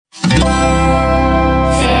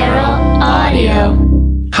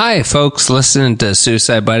Hi, folks listening to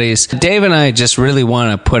Suicide Buddies. Dave and I just really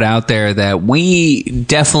want to put out there that we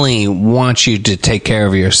definitely want you to take care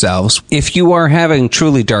of yourselves. If you are having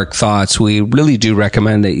truly dark thoughts, we really do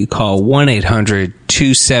recommend that you call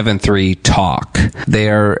 1-800-273-TALK. They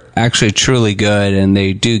are actually truly good, and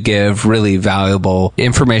they do give really valuable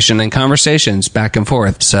information and conversations back and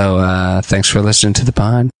forth. So thanks for listening to the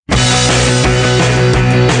pod.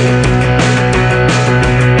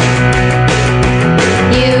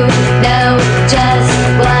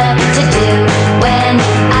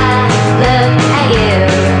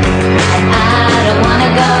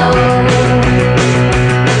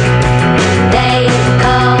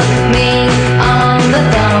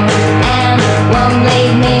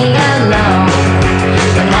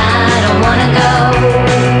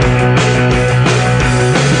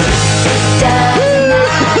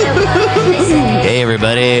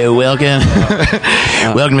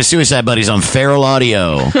 Welcome to Suicide Buddies on Feral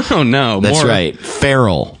Audio. Oh, no. That's right.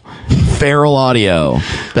 Feral Audio.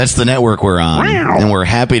 That's the network we're on. And we're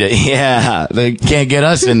happy to... Yeah, they can't get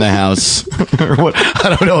us in the house.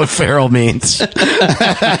 I don't know what feral means.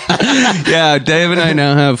 Yeah, Dave and I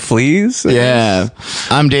now have fleas. Yeah.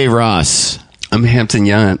 I'm Dave Ross. I'm Hampton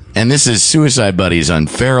Yount. And this is Suicide Buddies on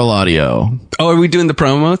Feral Audio. Oh, are we doing the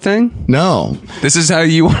promo thing? No. This is how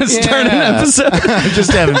you want to start an episode?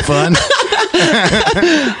 Just having fun.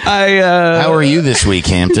 How are you this week,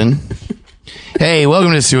 Hampton? Hey,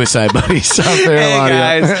 welcome to Suicide Buddies on Feral Audio.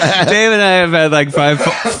 Guys, Dave and I have had like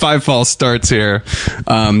five false starts here.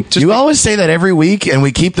 You always say that every week, and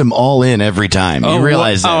we keep them all in every time. You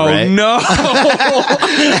realize that, right? Oh, no.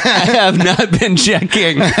 I have not been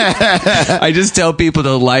checking. I just tell people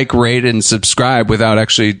to like, rate, and subscribe without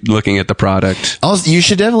actually looking at the product. Also, you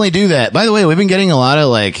should definitely do that. By the way, we've been getting a lot of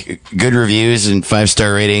like good reviews and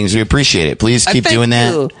 5-star ratings. We appreciate it. Please keep doing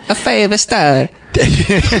that. A 5-star.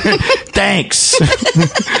 Thanks.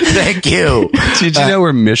 Thank you. Did you know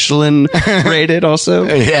we're Michelin rated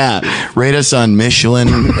also? Yeah. Rate us on Michelin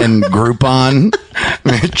and Groupon.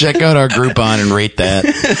 Check out our Groupon and rate that.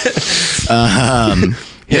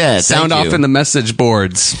 Yeah, sound off in the message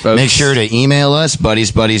boards, folks. Make sure to email us,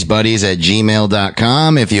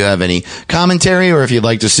 buddiesbuddiesbuddies@gmail.com, if you have any commentary or if you'd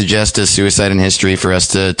like to suggest a suicide in history for us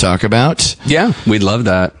to talk about. Yeah, we'd love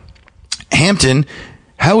that. Hampton,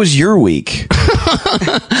 how was your week?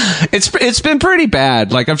 It's been pretty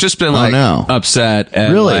bad. Like, I've just been upset.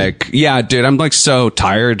 And really? Like, yeah, dude, I'm like so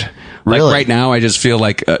tired. Like right now, I just feel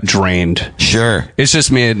like drained. Sure. It's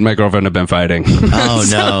just me and my girlfriend have been fighting. Oh,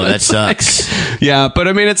 so no, that sucks. Like, yeah, but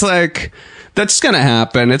I mean, it's like, that's going to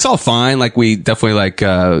happen. It's all fine. Like, we definitely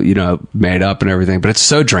made up and everything, but it's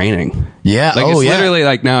so draining. Yeah. Like, it's literally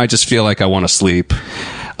like now I just feel like I want to sleep.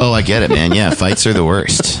 Oh, I get it, man. Yeah, fights are the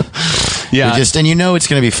worst. Yeah. And you know it's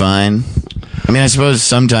going to be fine. I mean, I suppose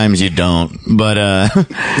sometimes you don't, but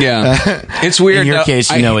yeah. It's weird. In your case,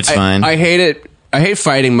 you know it's fine. I hate it. I hate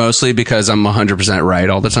fighting mostly because I'm 100% right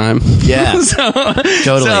all the time. Yeah. Totally.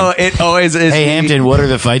 So it always is. Hey, Hampton, what are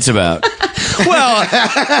the fights about? Well,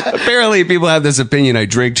 apparently people have this opinion I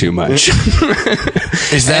drink too much.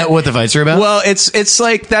 Is that what the fights are about? Well, it's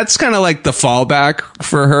like, that's kind of like the fallback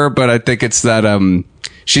for her, but I think it's that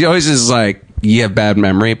she always is like, you have bad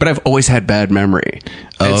memory, but I've always had bad memory.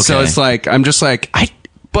 Oh, okay. So it's like, I'm just like, I'm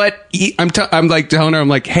like telling her, I'm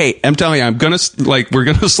like, hey, I'm telling you, we're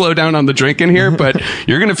gonna slow down on the drinking here, but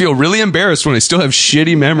you're gonna feel really embarrassed when I still have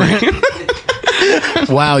shitty memory.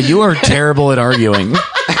 Wow, you are terrible at arguing.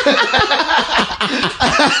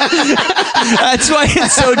 That's why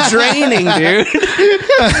it's so draining, dude.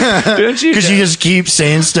 Don't you? Because you just keep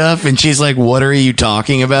saying stuff, and she's like, "What are you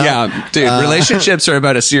talking about?" Yeah, dude. Relationships are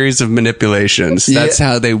about a series of manipulations. That's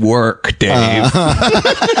how they work, Dave.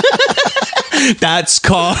 That's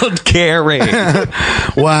called caring.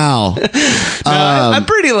 Wow. I'm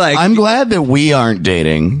pretty like. I'm glad that we aren't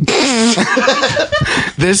dating.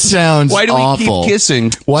 This sounds awful. Why do we keep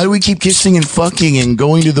kissing? Why do we keep kissing and fucking and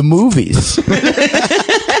going to the movies?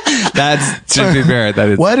 That's, to be fair, that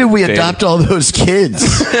is. Why did we adopt all those kids?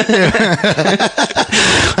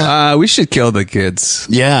 We should kill the kids.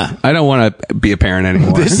 Yeah. I don't want to be a parent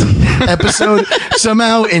anymore. This episode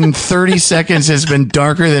somehow in 30 seconds has been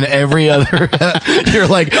darker than every other. You're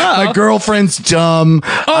like, my girlfriend's dumb.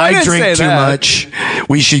 I drink too much.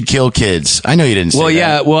 We should kill kids. I know you didn't say that. Well,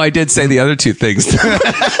 yeah. Well, I did say the other two things.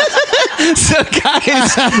 So,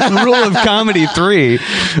 guys, rule of comedy 3. You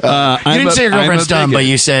didn't say your girlfriend's dumb, but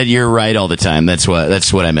you said you're right all the time. That's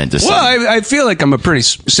what I meant to say. Well, I feel like I'm a pretty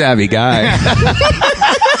savvy guy.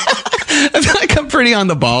 I feel like I'm pretty on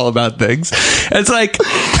the ball about things. It's like,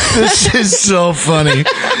 this is so funny.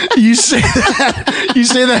 You say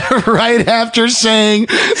that right after saying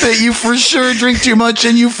that you for sure drink too much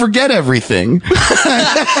and you forget everything.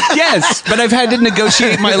 yes, but I've had to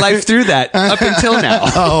negotiate my life through that up until now.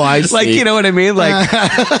 Oh, I see. Like, you know what I mean? Like,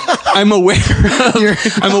 I'm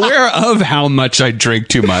aware of how much I drink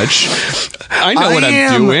too much. I know what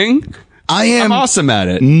I'm doing. I'm awesome at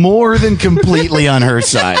it. More than completely on her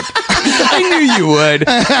side. I knew you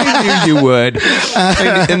would.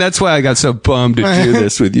 And that's why I got so bummed to do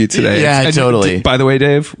this with you today. Yeah, and totally. By the way,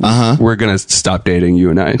 Dave, we're going to stop dating, you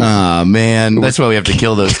and I. Oh, man. That's why we have to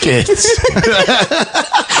kill those kids.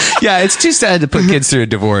 Yeah, it's too sad to put kids through a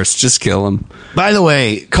divorce. Just kill them. By the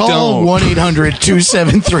way, call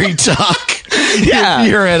 1-800-273-TALK. Yeah. If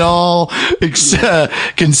you're at all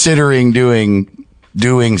considering doing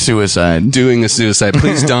suicide. Doing a suicide.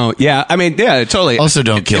 Please don't. Yeah. I mean, yeah, totally. Also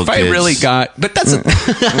don't kill kids. If I really got, but that's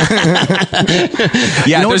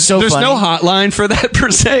yeah, you know there's no hotline for that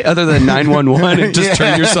per se other than 911 and just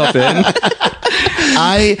turn yourself in.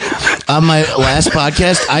 On my last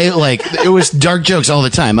podcast, it was dark jokes all the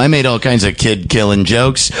time. I made all kinds of kid killing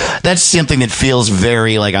jokes. That's something that feels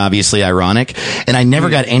very obviously ironic. And I never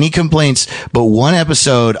got any complaints, but one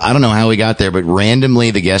episode, I don't know how we got there, but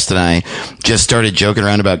randomly the guest and I just started joking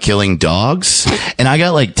around about killing dogs. And I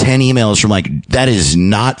got 10 emails from that is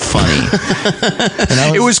not funny.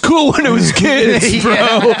 And it was cool when it was kids,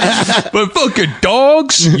 bro. But fucking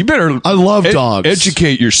dogs, you better. I love dogs.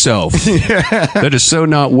 Educate yourself. That is so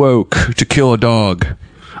not woke to kill a dog.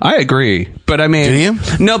 I agree, but I mean, do you?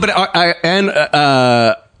 No, but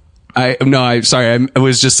I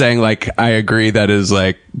was just saying I agree that is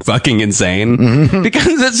fucking insane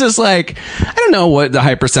because it's just I don't know what the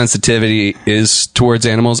hypersensitivity is towards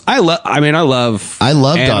animals. I love animals.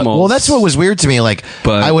 Dogs. Well, that's what was weird to me.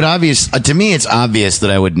 But I would to me, it's obvious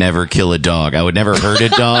that I would never kill a dog. I would never hurt a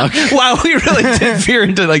dog. Wow, we really did veer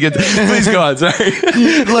into it. Please go on. Sorry.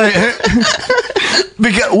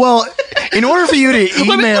 In order for you to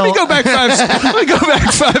email, let me go back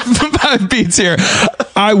five beats here.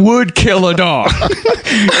 I would kill a dog.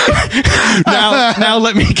 now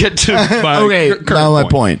let me get to my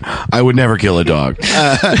point. I would never kill a dog.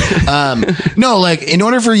 No, in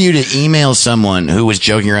order for you to email someone who was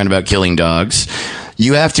joking around about killing dogs,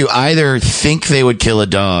 you have to either think they would kill a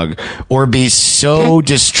dog or be so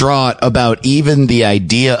distraught about even the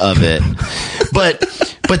idea of it. But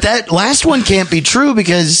that last one can't be true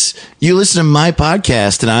because you listen to my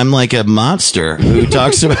podcast and I'm like a monster who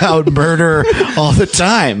talks about murder all the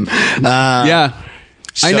time. Yeah.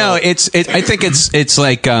 So, I know I think it's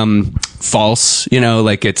false,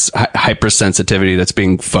 it's hypersensitivity that's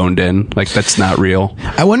being phoned in. That's not real.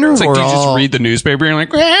 I wonder if you just read the newspaper and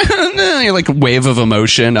you're you're wave of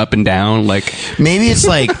emotion up and down. Maybe it's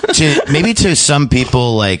to some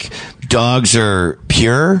people, dogs are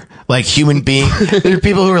pure, human beings. There are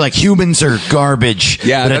people who are humans are garbage.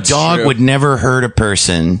 Yeah, but a dog would never hurt a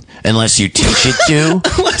person unless you teach it to.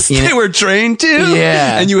 Unless they were trained to.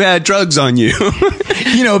 Yeah. And you had drugs on you.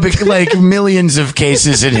 Millions of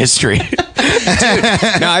cases in history. Dude,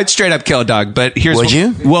 no, I'd straight up kill a dog, but here's Would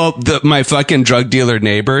you? Well, my fucking drug dealer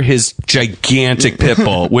neighbor, his gigantic pit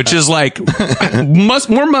bull, which is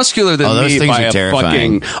more muscular than those me things by are a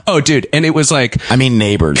terrifying. dude, and it was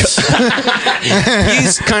neighbors.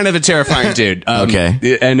 He's kind of a terrifying dude.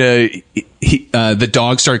 Okay. And the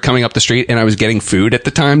dog started coming up the street and I was getting food at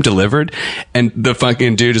the time delivered. And the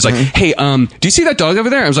fucking dude is hey, do you see that dog over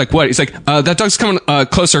there? I was like, what? He's like, that dog's coming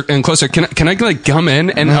closer and closer. Can I come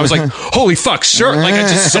in? And I was like, holy fuck, sure. I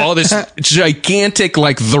just saw this gigantic,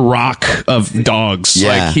 The Rock of dogs.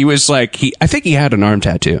 Yeah. He was I think he had an arm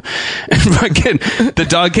tattoo. And fucking, the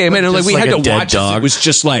dog came in and we had to watch it. It was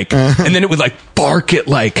just and then it would bark at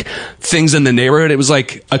things in the neighborhood. It was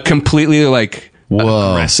a completely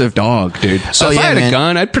Whoa. aggressive dog, dude. So if I had a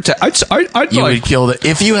gun, I'd protect. I'd you would kill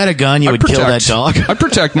if you had a gun, you would kill that dog. I'd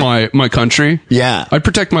protect my country. Yeah, I'd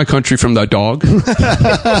protect my country from that dog.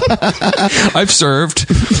 I've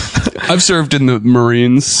served in the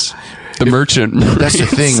Marines. The merchant Marines. That's the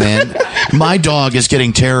thing, man. My dog is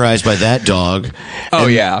getting terrorized by that dog. Oh,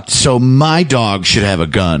 yeah. So my dog should have a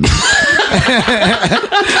gun.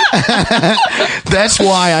 That's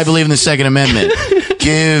why I believe in the Second Amendment.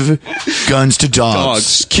 Give guns to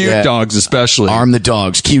dogs. Cute dogs especially. Arm the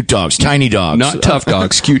dogs. Cute dogs. Tiny dogs. Not tough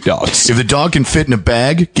dogs, cute dogs. If the dog can fit in a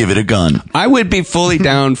bag, give it a gun. I would be fully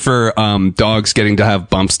down for dogs getting to have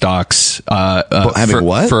bump stocks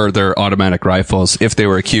for their automatic rifles if they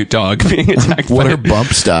were a cute dog being attacked. What are bump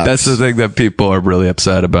stocks? That's the thing that people are really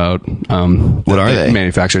upset about. What are they?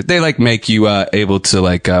 Manufactured. They like make you able to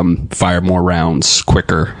like fire more rounds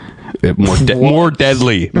quicker. More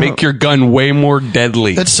deadly. Make your gun way more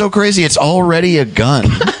deadly. That's so crazy. It's already a gun.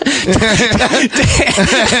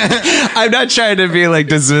 I'm not trying to be like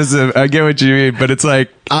dismissive. I get what you mean, but it's like,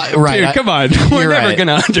 dude, come on. We're never going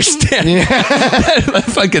to understand. That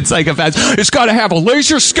fucking psychopaths. It's got to have a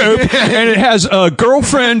laser scope and it has a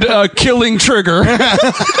girlfriend killing trigger.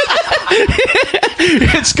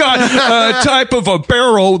 It's got a type of a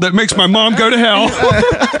barrel that makes my mom go to hell.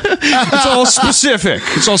 It's all specific.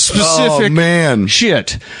 Oh, man.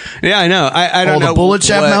 Shit. Yeah, I know. I don't know. The bullets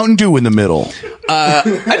have Mountain Dew in the middle. I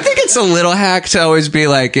think it's a little hack to always be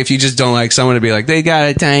like, if you just don't like someone, to be like, they got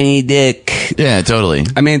a tiny dick. Yeah, totally.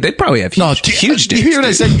 I mean, they probably have huge dicks. You hear what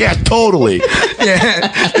I said? Yeah, totally. Yeah,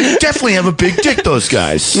 they definitely have a big dick, those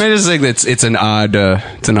guys. I just think that it's an odd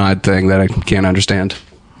thing that I can't understand.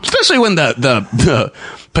 Especially when the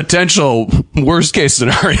potential worst case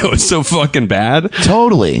scenario is so fucking bad.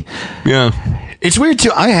 Totally. Yeah. It's weird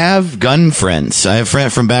too. I have gun friends. I have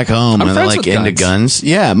friends from back home, and they're like into guns.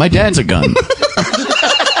 Yeah, my dad's a gun.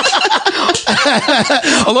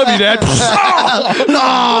 I love you, Dad.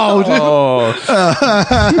 No.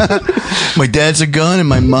 My dad's a gun, and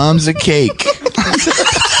my mom's a cake.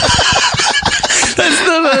 That's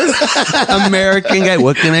the most American guy.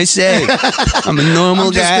 What can I say? I'm a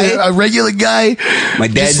normal guy. A regular guy. My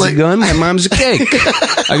dad's a gun. My mom's a cake.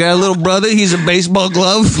 I got a little brother. He's a baseball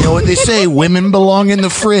glove. You know what they say? Women belong in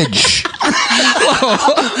the fridge.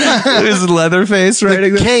 Is Leatherface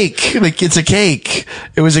writing that? Cake. Like, it's a cake.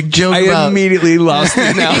 It was a joke I immediately lost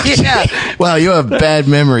it now. Yeah. Wow, you have bad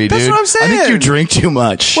memory, dude. That's what I'm saying. I think you drink too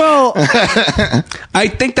much. Well, I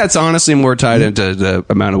think that's honestly more tied into the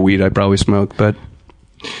amount of weed I probably smoke, but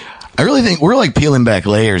I really think we're like peeling back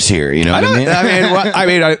layers here. You know what I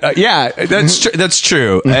mean? Yeah, that's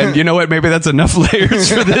true. And you know what? Maybe that's enough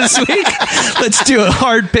layers for this week. Let's do a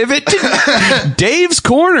hard pivot to Dave's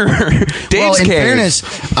corner. Dave's in cave.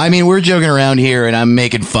 fairness, I mean, we're joking around here and I'm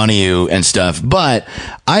making fun of you and stuff, but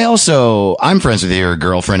I'm friends with your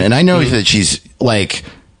girlfriend and I know that she's like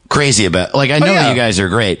crazy about, like, I know that you guys are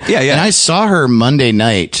great. Yeah. And I saw her Monday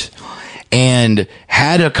night and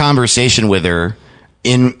had a conversation with her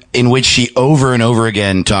in which she over and over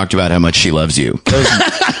again talked about how much she loves you.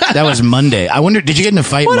 That was Monday. I wonder, did you get in a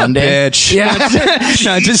fight Monday? A bitch. Yeah.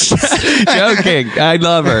 No, just joking. I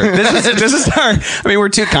love her. This is our, I mean, we're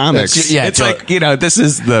two comics. Yeah, it's like, you know, this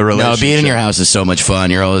is the relationship. No, being in your house is so much fun.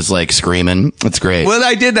 You're always like screaming. It's great. Well,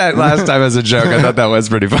 I did that last time as a joke. I thought that was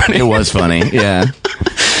pretty funny. It was funny. Yeah.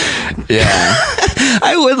 Yeah.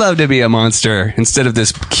 I would love to be a monster instead of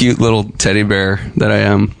this cute little teddy bear that I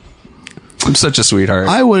am. I'm such a sweetheart.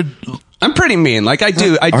 I'm pretty mean. Like I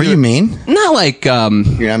do. Are you mean? Not like You're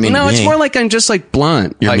not mean. No, to it's me. more like I'm just like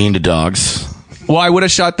blunt. You're like, mean to dogs. Well, I would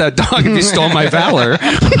have shot that dog if he stole my valor.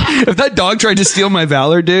 If that dog tried to steal my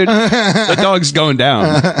valor, dude, that dog's going down.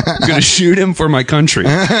 I'm gonna shoot him for my country.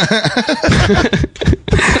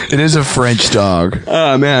 It is a French dog.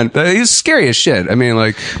 Oh man, he's scary as shit. I mean,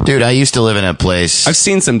 like, dude, I used to live in a place. I've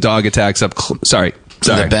seen some dog attacks up. Sorry.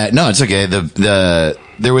 No, it's okay.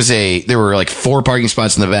 There were like 4 parking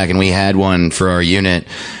spots in the back, and we had one for our unit,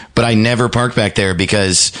 but I never parked back there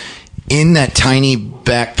because in that tiny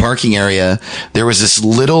back parking area, there was this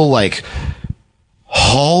little like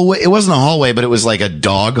hallway. It wasn't a hallway, but it was like a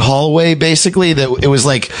dog hallway, basically. That it was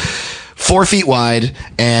like 4 feet wide,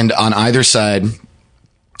 and on either side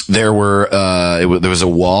there were there was a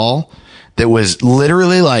wall that was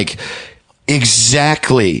literally like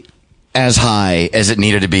exactly as high as it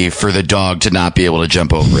needed to be for the dog to not be able to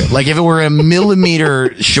jump over it. Like if it were a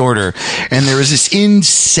millimeter shorter, and there was this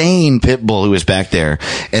insane pit bull who was back there,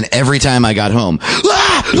 and every time I got home,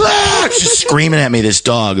 just screaming at me, this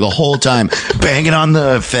dog, the whole time, banging on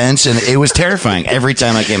the fence, and it was terrifying every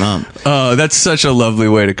time I came home. Oh, that's such a lovely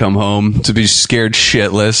way to come home, to be scared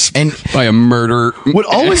shitless and by a murder. What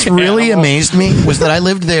always really amazed me was that I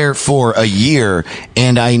lived there for a year,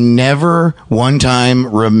 and I never one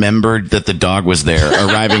time remembered that the dog was there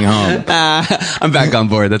arriving home. I'm back on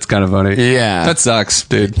board. That's kind of funny. Yeah. That sucks,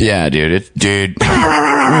 dude. Yeah, dude. Dude.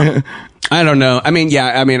 I don't know. I mean,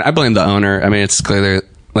 I blame the owner. I mean, it's clearly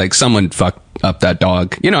like someone fucked up that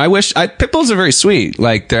dog. You know, pit bulls are very sweet.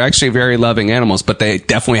 Like, they're actually very loving animals, but they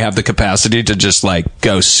definitely have the capacity to just like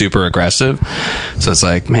go super aggressive. So it's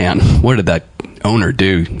like, man, what did that owner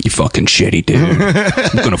do? You fucking shitty dude.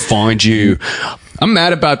 I'm gonna find you. I'm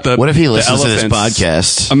mad about the. What if he listens to this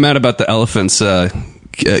podcast? I'm mad about the elephants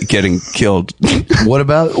getting killed. What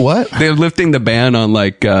about what? They're lifting the ban on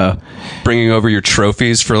like bringing over your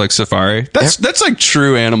trophies for like safari. That's like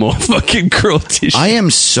true animal fucking cruelty shit. I am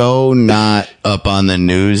so not up on the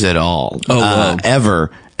news at all.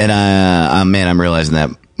 Ever. And man, I'm realizing that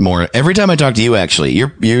more every time I talk to you. Actually,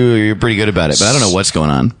 you're pretty good about it, but I don't know what's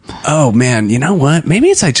going on. Oh man, you know what? Maybe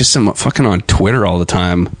it's like just some fucking on Twitter all the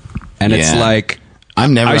time, and it's like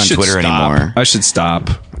I'm never on Twitter anymore. I should stop.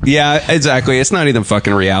 Yeah, exactly. It's not even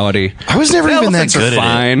fucking reality. I was never even that good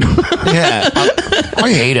fine. at it. Yeah.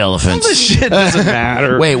 I hate elephants. This shit doesn't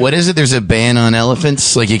matter. Wait, what is it? There's a ban on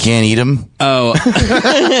elephants? Like you can't eat them? Oh.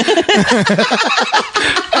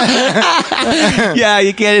 Yeah,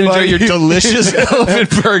 you can't enjoy your delicious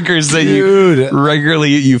elephant burgers that you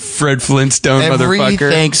regularly eat, you Fred Flintstone motherfucker. Every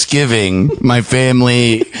Thanksgiving, my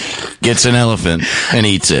family gets an elephant and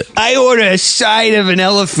eats it. I order a side of an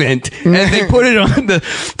elephant, and they put it on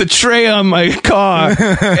the tray on my car,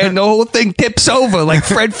 and the whole thing tips over like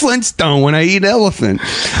Fred Flintstone when I eat elephant.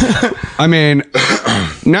 I mean,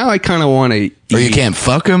 now I kind of want to. Or you can't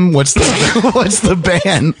fuck them? What's the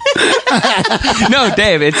ban? No,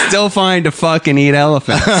 Dave, it's still fine to fucking eat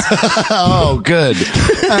elephants. Oh, good.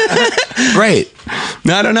 Great.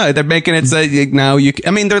 No, I don't know. They're making it so now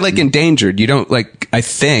I mean, they're like endangered. You don't like, I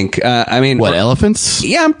think, what, elephants?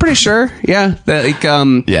 Yeah, I'm pretty sure. Yeah. You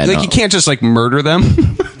can't just like murder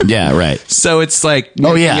them. Yeah, right. So it's like,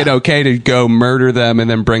 making it okay to go murder them and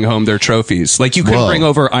then bring home their trophies. Like you could bring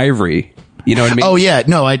over ivory. You know what I mean? Oh yeah,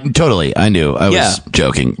 no, I knew. I was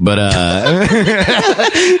joking, but oh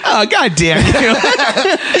god damn you.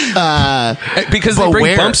 Because they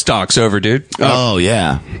bring bump stocks over, dude. Oh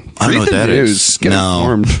yeah, I don't know what that is. Get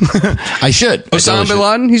informed. I should. Osama bin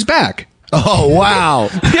Laden, he's back. Oh wow,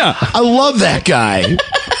 yeah, I love that guy.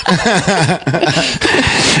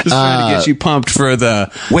 Just trying to get you pumped for the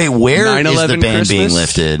where is the ban Christmas? Being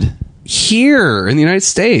lifted? Here in the United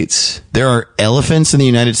States. There are elephants in the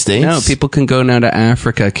United States? No, people can go now to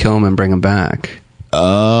Africa, kill them, and bring them back.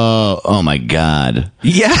 Oh my God.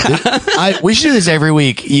 Yeah. We should do this every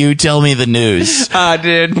week. You tell me the news.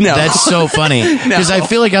 Dude, no. That's so funny. Because I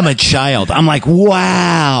feel like I'm a child. I'm like,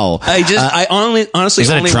 wow. I honestly. Is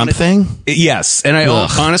that a Trump thing? Yes. And I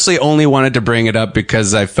honestly only wanted to bring it up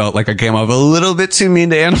because I felt like I came off a little bit too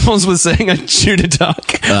mean to animals with saying I chew to talk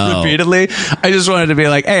repeatedly. I just wanted to be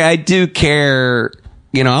like, hey, I do care.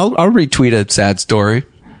 You know, I'll retweet a sad story.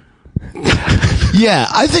 Yeah,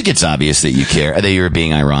 I think it's obvious that you care, that you're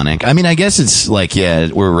being ironic. I mean, I guess it's like,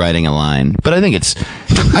 we're writing a line, but I think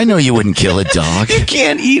I know you wouldn't kill a dog. You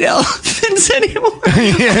can't eat elephants anymore.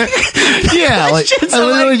 Yeah, like, I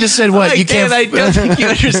literally just said what? You can't. I don't think you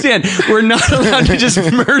understand. We're not allowed to just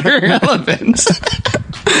murder elephants.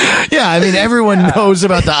 Yeah, I mean, everyone knows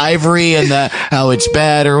about the ivory and how it's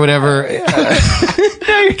bad or whatever.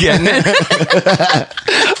 Now you're getting it.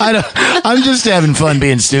 I'm just having fun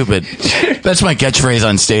being stupid. That's my catchphrase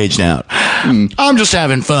on stage now. I'm just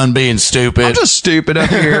having fun being stupid. I'm just stupid up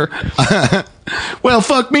here. Well,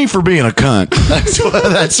 fuck me for being a cunt.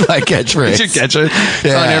 That's my catchphrase. That's your catchphrase.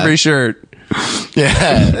 It's on every shirt.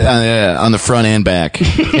 Yeah, on the front and back,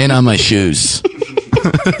 and on my shoes.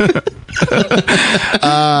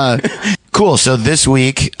 Cool. So this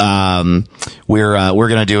week, we're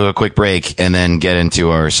gonna do a quick break and then get into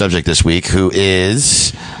our subject this week, who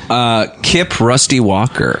is Kip Rusty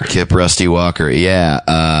Walker. Kip Rusty Walker. Yeah,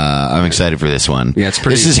 I'm excited for this one. Yeah, it's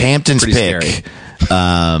pretty. This is Hampton's pick. Scary.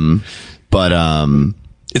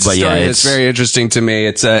 It's a story that's very interesting to me.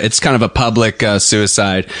 It's kind of a public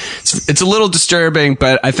suicide. It's a little disturbing,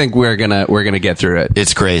 but I think we're gonna get through it.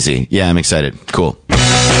 It's crazy. Yeah, I'm excited. Cool.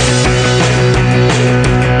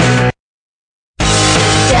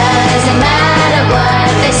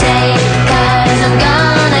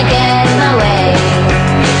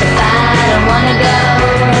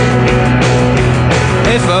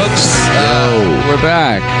 We're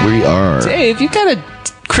back. We are. Dave, you got a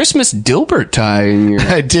Christmas Dilbert tie in your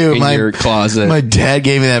I do. In your closet. My dad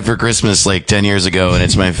gave me that for Christmas like 10 years ago, and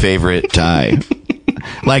it's my favorite tie.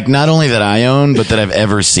 Like, not only that I own, but that I've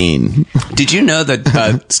ever seen. Did you know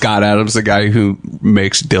that Scott Adams, the guy who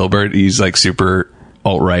makes Dilbert, he's like super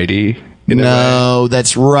alt-righty? No,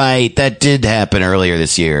 that's right. That did happen earlier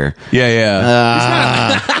this year.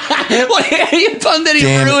 Yeah. Are you bummed that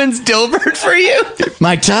he ruins Dilbert for you?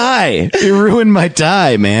 My tie. He ruined my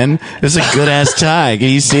tie, man. It's a good ass tie. Can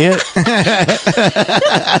you see it?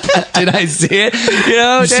 Did I see it?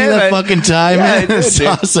 You see that fucking tie, man? It's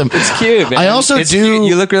awesome. It's cute, man. I also do. Cute.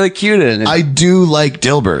 You look really cute in it. I do like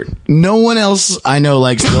Dilbert. No one else I know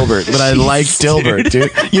likes Dilbert, but I like Dilbert,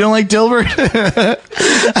 dude. You don't like Dilbert?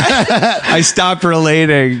 I stopped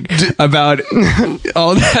relating about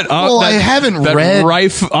all that. I haven't read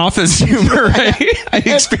rife office humor I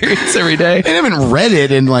experience every day. I haven't read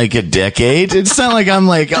it in like a decade. It's not like I'm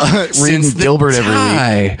like reading Dilbert every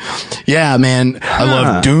week. Yeah, man. I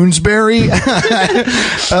love Doonesbury.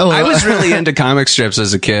 I was really into comic strips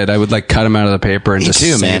as a kid. I would like cut them out of the paper and just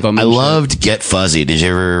save them. I loved Get Fuzzy. Did you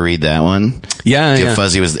ever read that one? Yeah, Get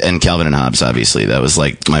Fuzzy was, and Calvin and Hobbes, obviously. That was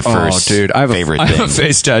like my first favorite thing. I have a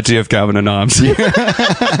face tattoo of Calvin and Hobbes.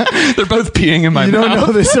 They're both peeing in my mouth. You don't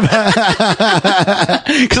know this about...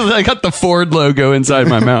 Because I got the Ford logo inside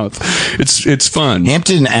my mouth. It's fun.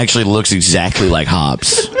 Hampton actually looks exactly like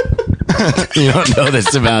Hobbes. You don't know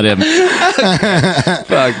this about him.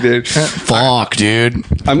 Fuck, dude. Fuck, dude.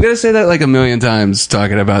 I'm gonna say that like a million times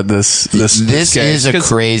talking about this. This is a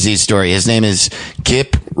crazy story. His name is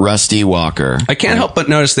Kip Rusty Walker. I can't help but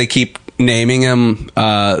notice they keep naming him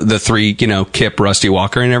the three, Kip, Rusty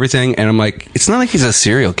Walker, and everything. And I'm like, it's not like he's a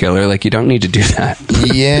serial killer. Like, you don't need to do that.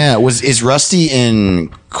 Yeah. Is Rusty in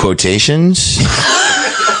quotations?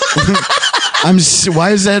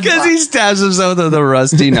 Why is that? Because he stabs himself with a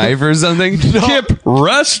rusty knife or something. No. Kip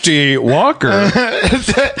Rusty Walker.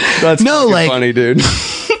 That's funny, dude.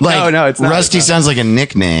 Like, no, it's not. Rusty sounds like a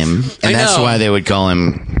nickname, and that's why they would call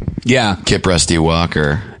him Kip Rusty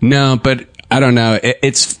Walker. No, but I don't know.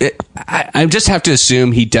 I just have to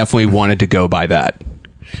assume he definitely wanted to go by that.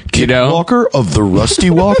 Kip Walker of the Rusty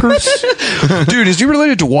Walkers? Dude, is he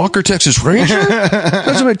related to Walker, Texas Ranger?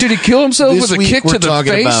 Did he kill himself with a kick to the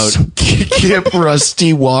face? About Kip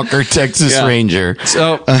Rusty Walker, Texas Ranger.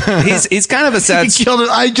 So he's kind of a sad... He killed it.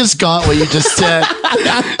 I just got what you just said.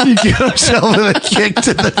 You killed yourself with a kick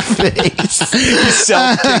to the face. You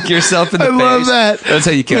self-kick yourself in the face. I love that. That's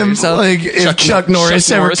how you kill yourself? Like, if Chuck Norris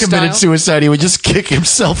ever committed suicide, he would just kick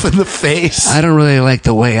himself in the face. I don't really like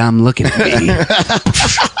the way I'm looking at me.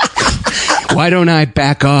 Why don't I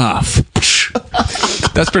back off?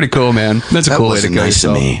 That's pretty cool, man. That's a cool way to go. Nice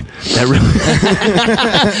to me. That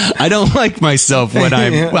really I don't like myself when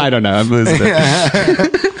I don't know. I'm losing it.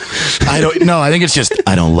 I don't know. I think it's just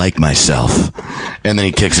I don't like myself, and then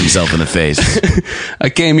he kicks himself in the face. I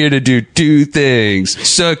came here to do two things: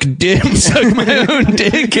 suck my own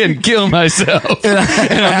dick, and kill myself. And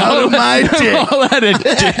I'm out of my dick. I'm all out of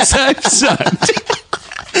dicks I've sucked.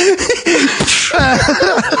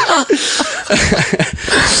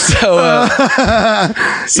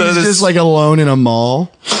 So he's just like alone in a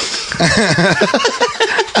mall.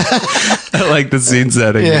 I like the scene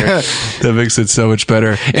setting here. That makes it so much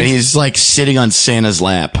better. And he's like sitting on Santa's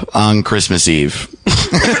lap on Christmas Eve.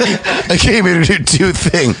 I came here to do two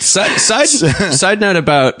things. Side note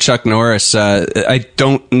about Chuck Norris. I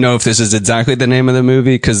don't know if this is exactly the name of the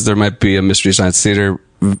movie, because there might be a Mystery Science Theater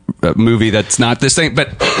movie that's not this thing,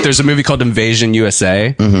 but there's a movie called Invasion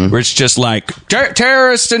USA, where it's just like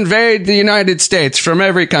terrorists invade the United States from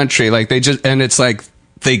every country. Like and it's like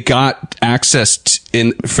they got access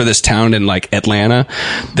for this town in like Atlanta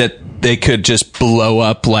that they could just blow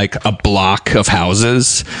up like a block of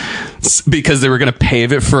houses because they were going to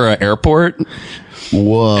pave it for an airport.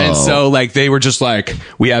 Whoa. And so like they were just like,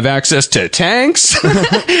 we have access to tanks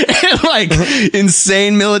and like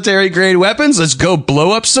insane military grade weapons. Let's go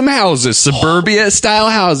blow up some houses, suburbia style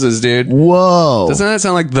houses, dude. Whoa. Doesn't that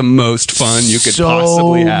sound like the most fun you could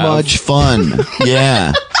possibly have? So much fun.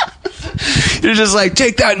 Yeah. You're just like,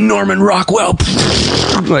 take that, Norman Rockwell.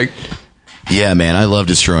 Like, yeah, man, I love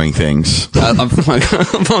destroying things. I'm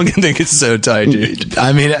fucking think it's so tight, dude.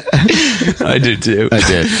 I mean, I did too. I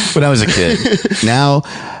did when I was a kid. Now,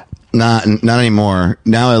 not anymore.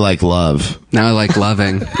 Now I like love. Now I like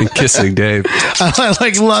loving and kissing, Dave. I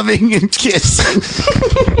like loving and kissing.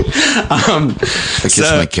 I kiss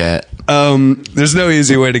my cat. There's no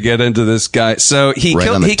easy way to get into this guy. So he right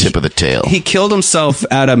on the tip of the tail. He killed himself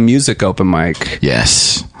at a music open mic.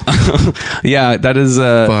 Yes. Yeah, that is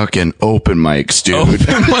fucking open mics, dude.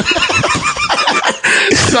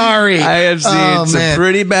 Sorry. I have seen some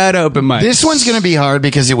pretty bad open mics. This one's going to be hard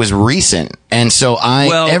because it was recent. And so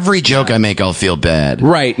every joke I make, I'll feel bad.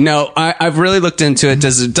 Right. No, I've really looked into it.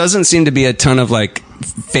 It doesn't seem to be a ton of like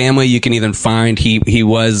family you can even find. He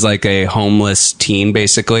was like a homeless teen,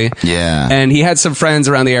 basically. Yeah. And he had some friends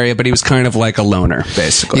around the area, but he was kind of like a loner,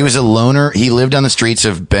 basically. He was a loner. He lived on the streets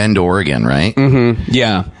of Bend, Oregon, right? Mm-hmm.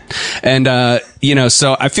 Yeah. And,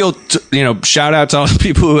 so I feel, shout out to all the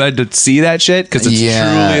people who had to see that shit, because it's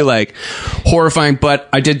truly like horrifying. But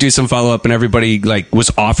I did do some follow up, and everybody like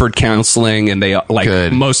was offered counseling, and they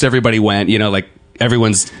like most everybody went, like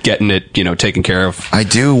everyone's getting it, taken care of. I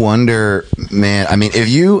do wonder, man. I mean, if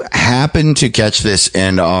you happen to catch this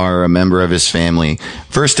and are a member of his family,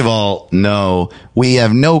 first of all, no, we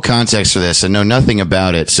have no context for this and know nothing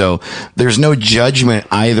about it. So there's no judgment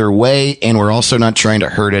either way. And we're also not trying to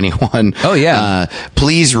hurt anyone. Oh, yeah.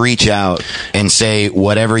 Please reach out and say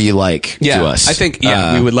whatever you like to us. I think,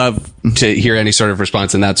 we would love to hear any sort of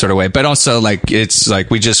response in that sort of way. But also, like, it's like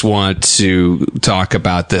we just want to talk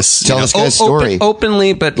about this. Tell this guy's story.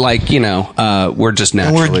 Openly, but like, we're just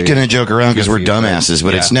naturally. And we're going to joke around because we're dumbasses,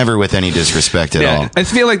 but it's never with any disrespect at all. I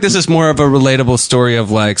feel like this is more of a relatable story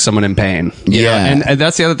of like someone in pain. You know? And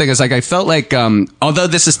that's the other thing is like, I felt like, although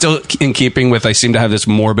this is still in keeping with, I seem to have this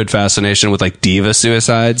morbid fascination with like diva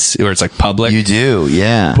suicides where it's like public. You do,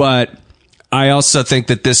 yeah. But I also think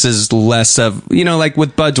that this is less of, like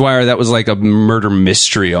with Bud Dwyer, that was like a murder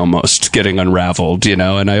mystery almost getting unraveled, and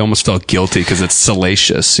I almost felt guilty because it's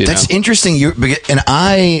salacious. That's interesting. And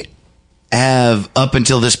I have up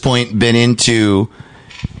until this point been into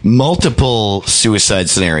multiple suicide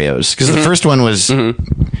scenarios, because the first one was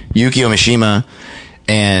Yukio Mishima,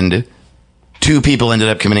 and 2 people ended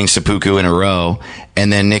up committing seppuku in a row,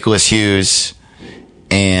 and then Nicholas Hughes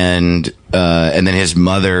and then his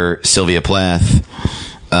mother, Sylvia Plath.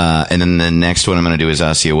 And then the next one I'm going to do is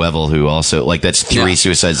Asia Wevel, who also, like, that's 3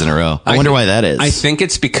 suicides in a row. I wonder why that is. I think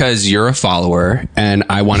it's because you're a follower and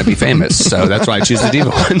I want to be famous. So that's why I choose the diva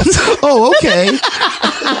ones. Oh, okay.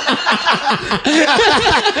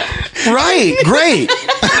 Right. Great.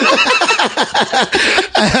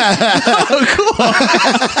 Oh, cool.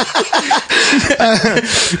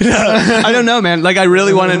 I don't know, man. Like, I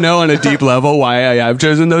really want to know on a deep level why I have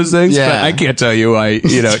chosen those things, but I can't tell you why,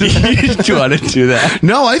 you want to do that.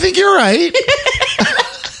 No, I think you're right.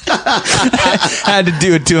 Had to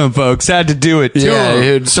do it to him, folks. Had to do it to him.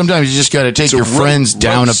 Dude, sometimes you just got to take your friends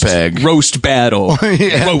down a peg. Roast battle.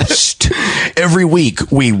 Roast. Every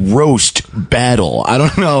week we roast battle. I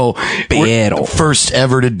don't know. Battle. First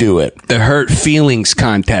ever to do it. The hurt feelings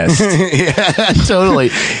contest. Yeah, totally.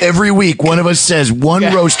 Every week one of us says one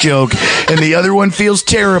roast joke and the other one feels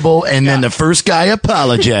terrible, and then the first guy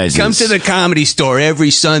apologizes. Come to the Comedy Store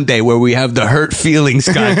every Sunday where we have the hurt feelings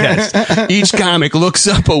contest. Each comic looks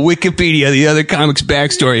up a Wikipedia, the other comic's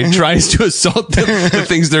backstory, and tries to assault them, the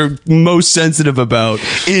things they're most sensitive about.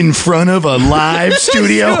 In front of a live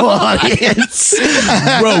studio audience.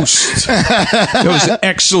 Roast. That was an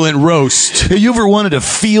excellent roast. Have you ever wanted to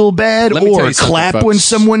feel bad or clap when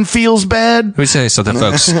someone feels bad? Let me tell you something,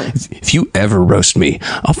 folks. If you ever roast me,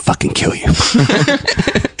 I'll fucking kill you.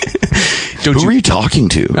 Who are you talking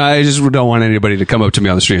to? I just don't want anybody to come up to me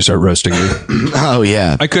on the street and start roasting me. Oh,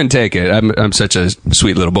 yeah. I couldn't take it. I'm such a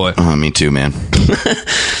sweet little boy. Oh, me too, man.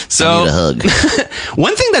 So, I need a hug.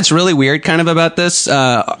 One thing that's really weird kind of about this story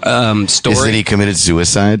is that he committed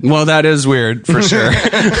suicide. Well, that is weird for sure.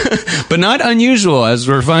 But not unusual, as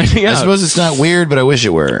we're finding out. I suppose it's not weird, but I wish it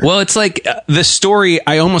were. Well, it's like the story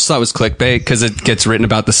I almost thought was clickbait because it gets written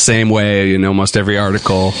about the same way in almost every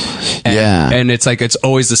article. And it's like it's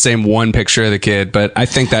always the same one picture of the kid, but I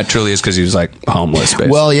think that truly is because he was like homeless,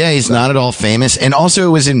 basically. Well, yeah, he's not at all famous. And also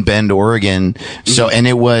it was in Bend, Oregon. So, and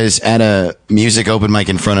it was at a music open mic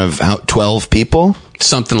in front of 12 people.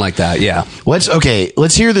 Something like that, yeah. Let's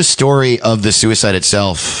hear the story of the suicide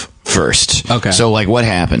itself first. Okay. So, like, what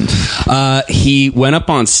happened? He went up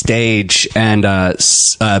on stage and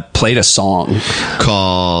played a song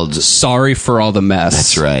called "Sorry for All the Mess."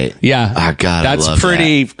 That's right. Yeah. Oh, God, that's I love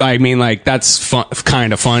pretty. That. I mean, like, that's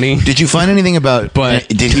kind of funny. Did you find anything about? But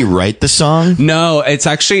did he write the song? No, it's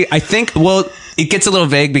actually. I think. Well, it gets a little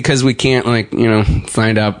vague because we can't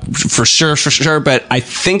find out for sure. But I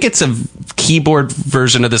think it's a keyboard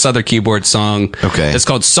version of this other keyboard song. Okay. It's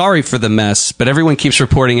called "Sorry for the Mess," but everyone keeps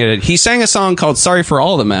reporting it. He sang a song called "Sorry for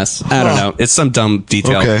All the Mess." I don't know. It's some dumb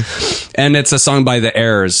detail. Okay. And it's a song by The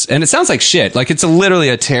Errs, and it sounds like shit. Like it's literally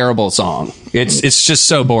a terrible song. It's just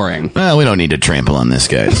so boring. Well, we don't need to trample on this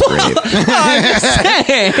guy. It's great. I'm just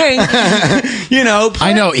saying.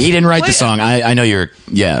 I know he didn't write the song. I know you're.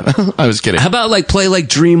 Yeah, I was kidding. How about play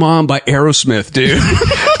 "Dream On" by Aerosmith, dude?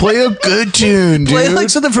 Play a good tune, dude. Play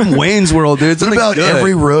something from Wayne's World, dude. What about good.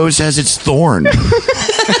 Every Rose Has Its Thorn?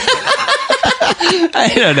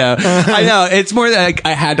 I don't know. I know. It's more like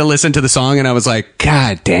I had to listen to the song and I was like,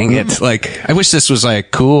 God dang it. Like, I wish this was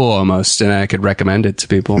like cool almost and I could recommend it to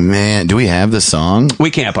people. Man, do we have the song?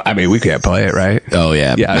 We can't play it, right? Oh,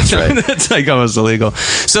 yeah. Yeah, that's right. That's like almost illegal.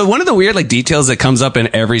 So one of the weird like details that comes up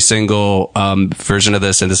in every single version of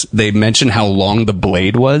this is they mention how long the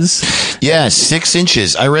blade was. Yeah, 6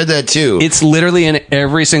 inches. I read that too. It's literally in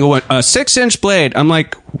every single one. A 6-inch blade. I'm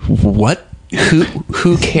like, what?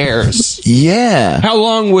 Who cares? Yeah. How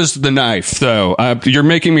long was the knife, though? You're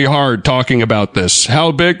making me hard talking about this.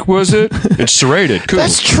 How big was it? It's serrated. Cool.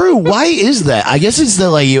 That's true. Why is that? I guess it's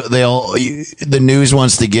the news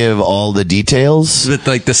wants to give all the details. With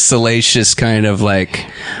like the salacious kind of like,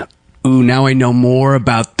 ooh, now I know more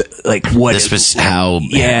about what this was how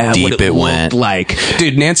deep it went. Like,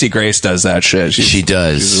 dude, Nancy Grace does that shit. She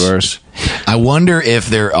does. She's the worst. I wonder if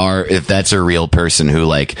that's a real person who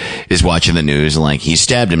like is watching the news and like he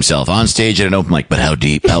stabbed himself on stage at an open mic. But how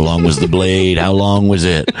deep? How long was the blade? How long was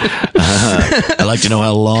it? I'd like to know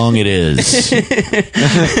how long it is.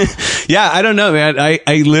 Yeah, I don't know, man.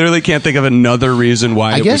 I literally can't think of another reason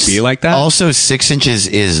why it would be like that. Also, 6 inches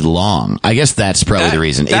is long. I guess that's probably the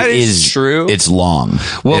reason. That is true. It's long.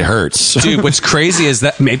 Well, it hurts. Dude, what's crazy is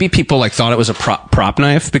that maybe people like thought it was a prop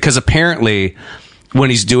knife because apparently when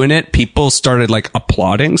he's doing it, people started like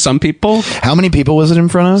applauding. Some people. How many people was it in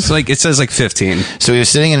front of? So, like it says like 15. So he was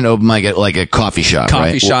sitting in an open mic at like a coffee shop.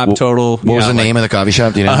 Coffee shop total. What was the name of the coffee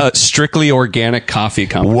shop? Do you know? Strictly Organic Coffee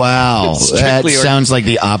Company. Wow, that sounds like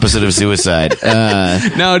the opposite of suicide.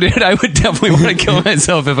 No, dude, I would definitely want to kill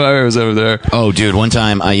myself if I was over there. Oh, dude, one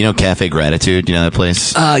time, you know Cafe Gratitude? You know that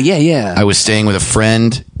place? Yeah. I was staying with a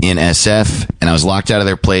friend in SF, and I was locked out of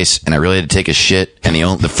their place, and I really had to take a shit, and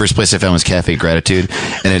the first place I found was Cafe Gratitude,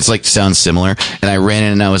 and it's like sounds similar, and I ran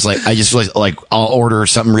in and I was like, I just was like, I'll order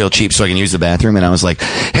something real cheap so I can use the bathroom, and I was like,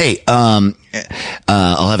 hey, I'll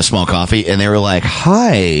have a small coffee, and they were like,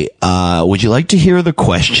 hi, would you like to hear the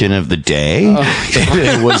question of the day?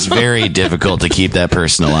 It was very difficult to keep that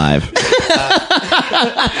person alive.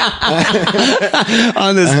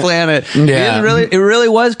 On this planet. Yeah. It really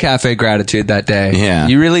was Cafe Gratitude that day. Yeah.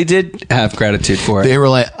 You really did have gratitude for it. They were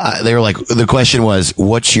like, the question was,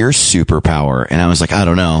 what's your superpower? And I was like, I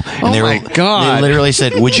don't know. And God. They literally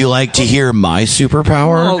said, would you like to hear my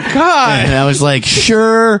superpower? Oh, God. And I was like,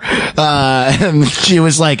 sure. And she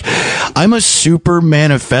was like, I'm a super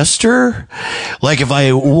manifester. Like, if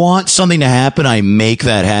I want something to happen, I make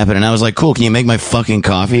that happen. And I was like, cool. Can you make my fucking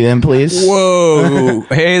coffee then, please? Whoa.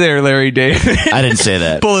 Hey there, Larry David. I didn't say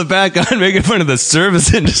that. Pull it back on making fun of the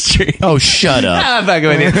service industry. Oh, shut up. I'm back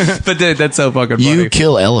with you. But dude, that's so fucking funny. You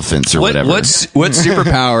kill elephants or whatever. What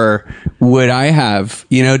superpower would I have?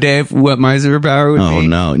 You know, Dave, what my superpower would be? Oh,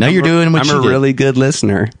 no. Now you're doing what you I'm a really good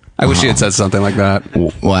listener. I wish you had said something like that.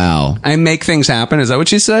 Wow. I make things happen. Is that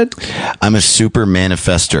what you said? I'm a super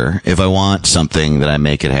manifester. If I want something, then I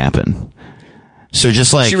make it happen. So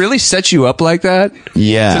just like... She really set you up like that?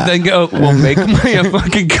 Yeah. To then go, well, make me a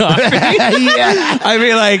fucking coffee? Yeah. I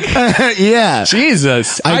mean, like... Yeah.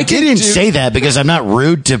 Jesus. I didn't say that because I'm not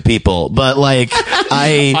rude to people, but like,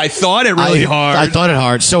 I thought it really hard. I thought it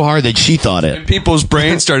hard. So hard that she thought it. And people's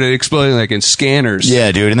brains started exploding like in scanners.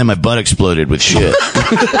 Yeah, dude. And then my butt exploded with shit.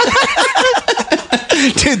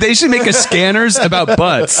 Dude, they should make a scanners about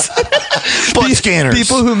butts. Butt scanners.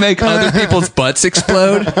 People who make other people's butts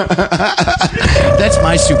explode. That's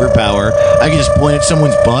my superpower. I can just point at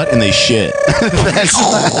someone's butt and they shit.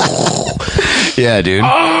 Yeah, dude.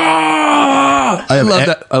 I love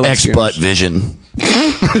that. X-butt vision.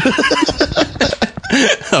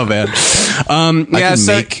 Oh, man. I can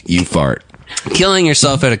make you fart. Killing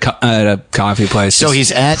yourself at a coffee place. So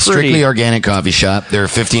he's at Strictly Organic Coffee Shop. There are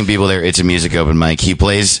 15 people there. It's a music open mic. He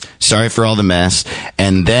plays Sorry for All the Mess.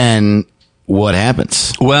 And then what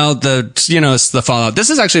happens? Well, it's the fallout. This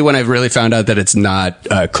is actually when I really found out that it's not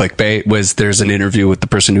clickbait. Was there's an interview with the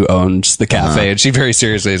person who owns the cafe, and she very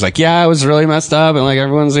seriously is like, "Yeah, I was really messed up," and like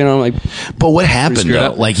everyone's, like. But what happened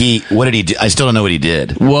though? Like what did he do? I still don't know what he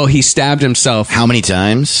did. Well, he stabbed himself. How many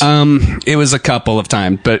times? It was a couple of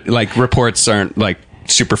times, but like reports aren't like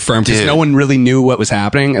super firm because no one really knew what was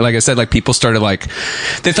happening. Like I said, like people started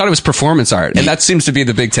they thought it was performance art, and that seems to be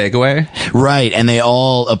the big takeaway, right? And they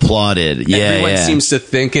all applauded. Yeah, everyone seems to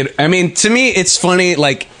think it. I mean, to me, it's funny.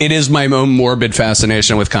 Like it is my own morbid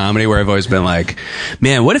fascination with comedy, where I've always been like,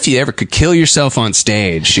 man, what if you ever could kill yourself on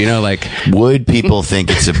stage? Like, would people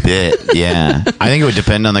think it's a bit? Yeah, I think it would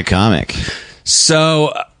depend on the comic.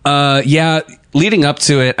 So, yeah. Leading up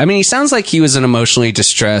to it, I mean, he sounds like he was an emotionally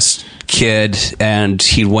distressed kid, and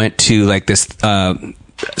he went to like this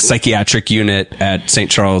psychiatric unit at St.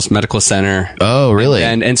 Charles Medical Center. Oh, really?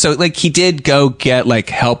 And so like he did go get like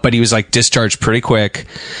help, but he was like discharged pretty quick.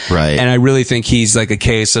 Right. And I really think he's like a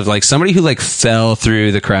case of like somebody who like fell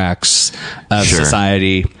through the cracks of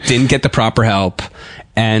society, didn't get the proper help.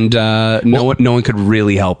 And no one could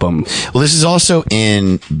really help him. Well, this is also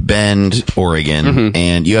in Bend, Oregon,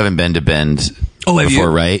 and you haven't been to Bend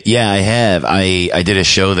before, right? Yeah, I have. I did a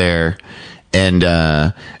show there, and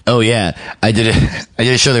I did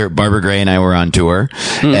a show there. Barbara Gray and I were on tour,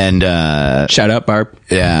 and shout out Barb.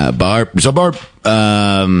 Yeah, Barb. So Barb.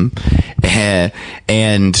 And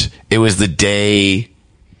it was the day.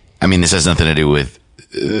 I mean, this has nothing to do with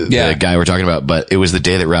the guy we're talking about, but it was the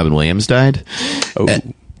day that Robin Williams died. Oh.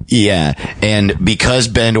 Yeah. And because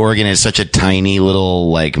Bend, Oregon is such a tiny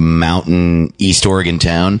little like mountain East Oregon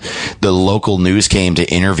town, the local news came to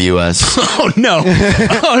interview us. Oh no.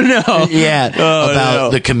 Oh no. Yeah.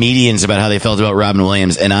 About the comedians, about how they felt about Robin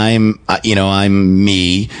Williams. And I'm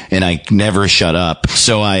me and I never shut up.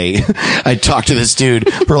 So I talked to this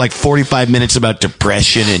dude for like 45 minutes about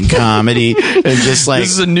depression and comedy and just like,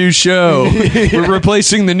 this is a new show. We're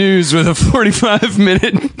replacing the news with a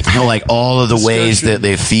 45-minute. Like all of the ways that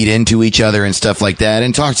they feed into each other and stuff like that,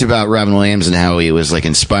 and talked about Robin Williams and how he was like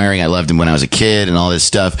inspiring. I loved him when I was a kid and all this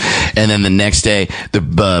stuff. And then the next day,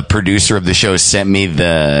 the producer of the show sent me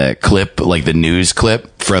the clip, like the news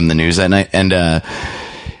clip from the news that night.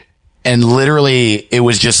 And literally, it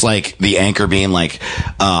was just like the anchor being like,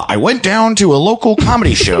 I went down to a local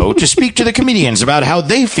comedy show to speak to the comedians about how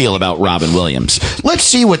they feel about Robin Williams. Let's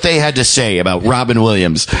see what they had to say about Robin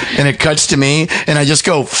Williams. And it cuts to me, and I just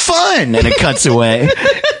go, fun! And it cuts away.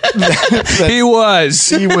 He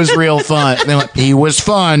was real fun. He was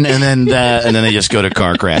fun, and then they just go to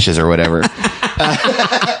car crashes or whatever.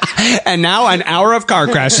 And now an hour of car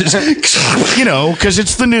crashes. Because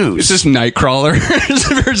it's the news. It's just Nightcrawler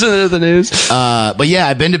version of the news. But yeah,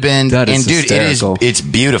 I've been to Bend, and dude, hysterical. it's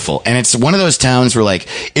beautiful, and it's one of those towns where like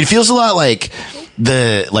it feels a lot like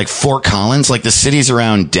Fort Collins, like the cities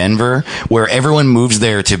around Denver, where everyone moves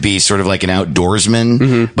there to be sort of like an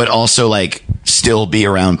outdoorsman, but also like still be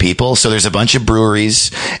around people. So there's a bunch of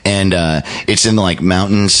breweries, and it's in the like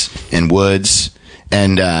mountains and woods,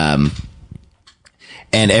 and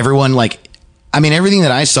everyone like, I mean, everything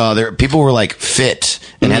that I saw there, people were like fit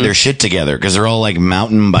and had their shit together because they're all like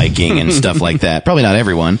mountain biking and stuff like that. Probably not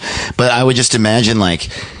everyone, but I would just imagine like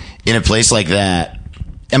in a place like that.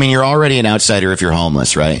 I mean, you're already an outsider if you're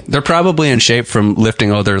homeless, right? They're probably in shape from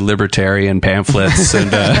lifting all their libertarian pamphlets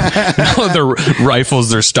and all the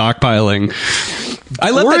rifles they're stockpiling.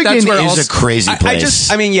 I love Oregon that's where is a crazy place.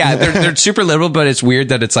 They're super liberal, but it's weird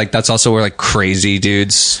that it's like that's also where like crazy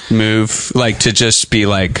dudes move, like to just be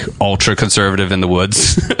like ultra conservative in the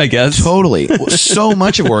woods. I guess totally. So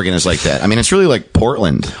much of Oregon is like that. I mean, it's really like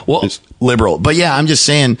Portland. Well, it's liberal, but yeah, I'm just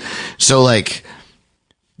saying. So like,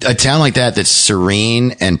 a town like that's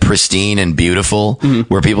serene and pristine and beautiful,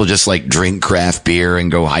 where people just like drink craft beer and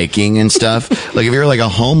go hiking and stuff. Like if you're like a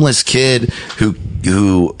homeless kid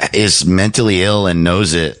who is mentally ill and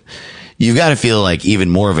knows it, you've got to feel like even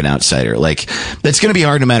more of an outsider. Like that's going to be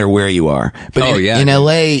hard no matter where you are. But in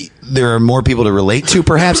LA, there are more people to relate to,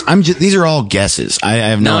 perhaps. These are all guesses. I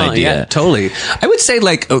have no idea. Yeah, totally. I would say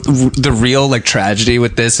like the real like tragedy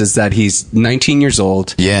with this is that he's 19 years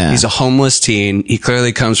old. Yeah. He's a homeless teen. He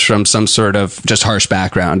clearly comes from some sort of just harsh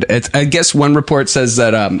background. I guess one report says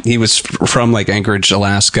that he was from like Anchorage,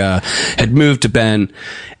 Alaska, had moved to Bend.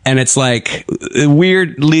 And it's like,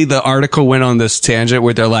 weirdly, the article went on this tangent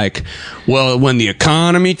where they're like, well, when the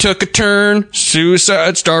economy took a turn,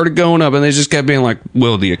 suicide started going up. And they just kept being like,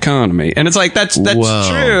 well, the economy. And it's like, that's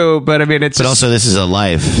true. But I mean, but also this is a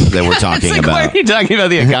life that we're talking about. Why are you talking about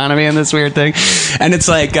the economy and this weird thing? And it's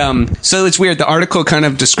like, so it's weird. The article kind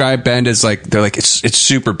of described Bend as like, they're like, it's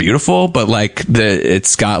super beautiful, but like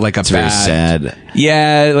it's got like it's very sad.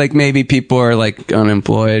 Yeah. Like maybe people are like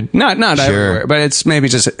unemployed. Not sure. Everywhere, but it's maybe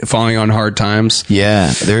just falling on hard times.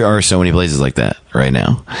 Yeah. There are so many places like that right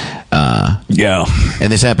now. Yeah.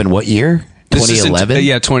 And this happened what year? 2011?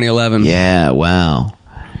 Yeah, 2011. Yeah, wow.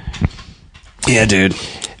 Yeah, dude.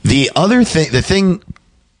 The thing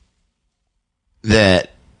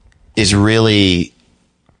that is really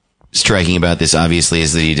striking about this, obviously,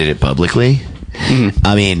 is that he did it publicly.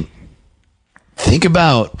 I mean, think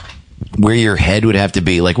about where your head would have to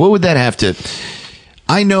be. Like, what would that have to...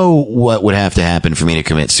 I know what would have to happen for me to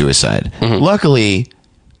commit suicide. Luckily,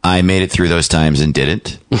 I made it through those times and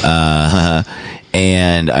didn't.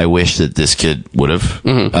 And I wish that this kid would have.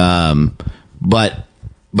 But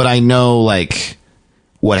I know like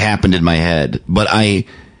what happened in my head. But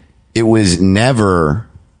it was never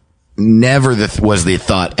never was the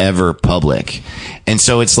thought ever public. And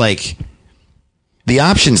so it's like the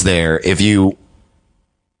options there, if you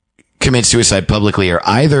commit suicide publicly, are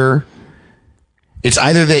either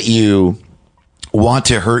that you want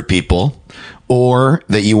to hurt people, or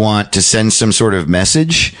that you want to send some sort of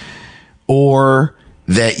message, or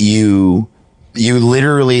that you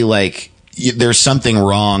literally there's something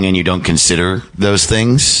wrong and you don't consider those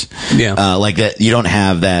things. Yeah. Like that you don't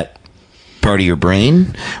have that part of your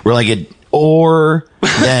brain where or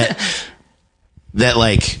that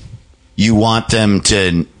you want them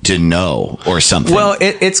to know or something. Well,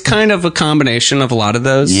 it's kind of a combination of a lot of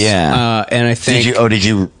those. Yeah. And I think... Did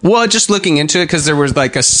you... Well, just looking into it, because there was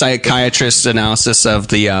like a psychiatrist analysis of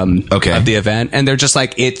the of the event, and they're just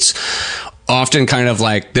like, it's often kind of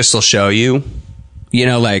like, this will show you.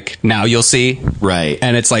 Now you'll see. Right.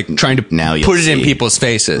 And it's like trying to put it in people's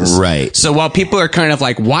faces. Right. So while people are kind of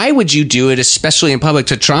like, why would you do it, especially in public,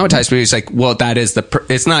 to traumatize people? It's like, well, that is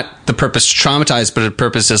it's not the purpose to traumatize, but the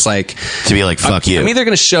purpose is like... to be like, fuck you. I'm either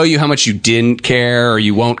going to show you how much you didn't care or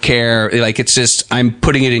you won't care. Like, it's just, I'm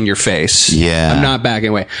putting it in your face. Yeah. I'm not backing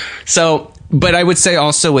away. So, but I would say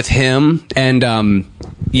also with him and, I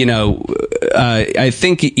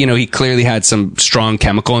think, he clearly had some strong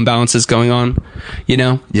chemical imbalances going on,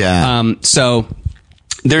 Yeah. So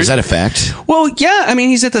there's... Is that a fact? Well, yeah. I mean,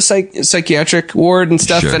 he's at the psychiatric ward and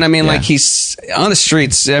stuff. Sure, and I mean, he's on the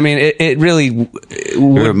streets. I mean, it really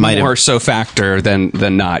would more so factor than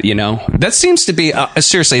not, That seems to be,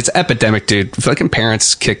 seriously, it's epidemic, dude. Fucking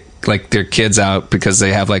parents kick their kids out because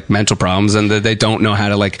they have mental problems and they don't know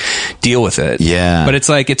how to deal with it. Yeah. But it's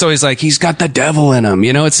always he's got the devil in him,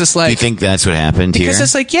 It's just like... Do you think that's what happened here?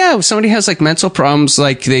 Because it's if somebody has mental problems,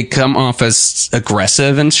 they come off as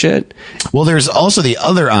aggressive and shit. Well, there's also the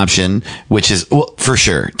other option, which is, well, for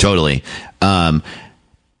sure, totally.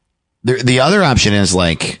 The other option is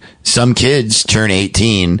some kids turn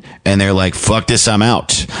 18 and they're like, fuck this, I'm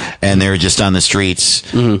out. And they're just on the streets,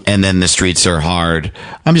 and then the streets are hard.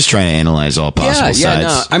 I'm just trying to analyze all possible sides.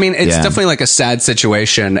 No. I mean, it's definitely a sad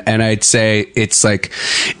situation. And I'd say it's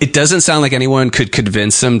it doesn't sound like anyone could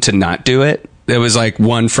convince them to not do it. There was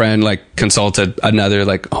one friend consulted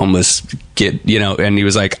another homeless kid, and he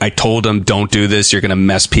was I told him, don't do this. You're going to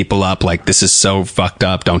mess people up. This is so fucked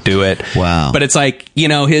up. Don't do it. Wow. But it's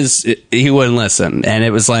he wouldn't listen. And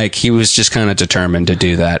it was he was just kind of determined to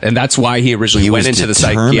do that. And that's why he originally went into the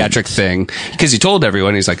psychiatric thing, because he told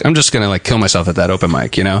everyone, he's I'm just going to kill myself at that open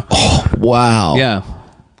mic, Oh, wow. Yeah.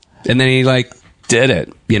 And then he did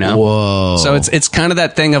it, Whoa. So it's kind of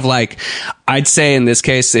that thing of I'd say in this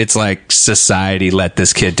case, it's society let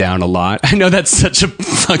this kid down a lot. I know that's such a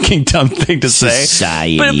fucking dumb thing to say.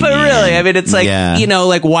 Society, but really, I mean, it's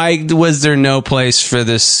why was there no place for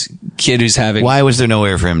this kid who's having... Why was there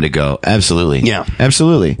nowhere for him to go? Absolutely. Yeah.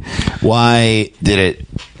 Absolutely. Why did it...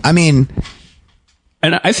 I mean...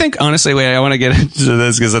 And I think, honestly, I want to get into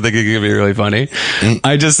this because I think it could be really funny.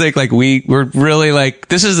 I just think we're really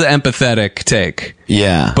this is the empathetic take.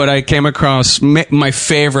 Yeah. But I came across my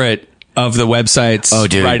favorite of the websites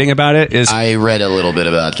writing about it is... I read a little bit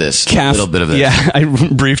about this. A little bit of it. Yeah, I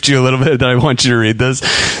briefed you a little bit that I want you to read this.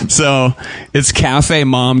 So it's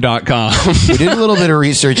cafemom.com. We did a little bit of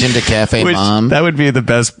research into Cafe Mom. That would be the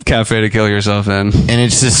best cafe to kill yourself in. And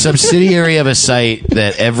it's a subsidiary of a site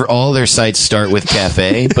that all their sites start with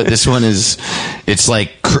cafe, but this one it's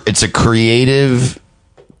a creative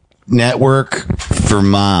network for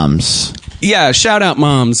moms. Yeah, shout out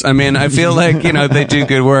moms. I mean, I feel they do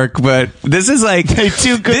good work, but this is they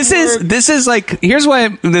do good work. This is here's why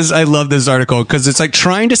I love this article, because it's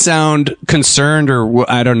trying to sound concerned, or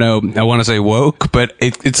I don't know, I want to say woke, but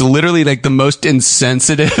it's literally the most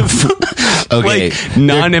insensitive,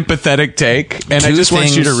 non-empathetic take. And I just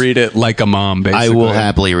want you to read it like a mom, basically. I will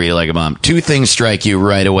happily read it like a mom. Two things strike you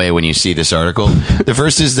right away when you see this article. The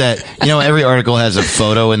first is that, every article has a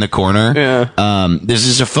photo in the corner. Yeah. This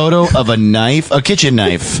is a photo of a kitchen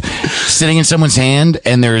knife, sitting in someone's hand,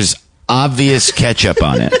 and there's obvious ketchup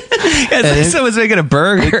on it. It's someone's making a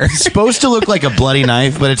burger. It's supposed to look like a bloody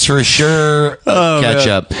knife, but it's for sure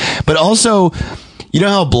ketchup. Man. But also,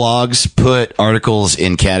 how blogs put articles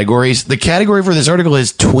in categories? The category for this article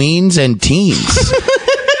is tweens and teens.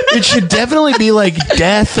 It should definitely be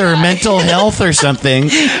death or mental health or something.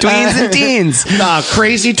 Tweens and teens. Nah,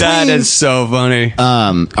 crazy tweens. That is so funny.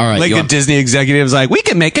 All right. A Disney executive's we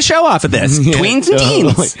can make a show off of this. Tweens and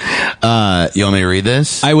teens. You want me to read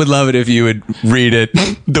this? I would love it if you would read it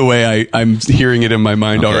the way I'm hearing it in my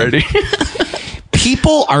mind already.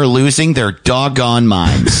 People are losing their doggone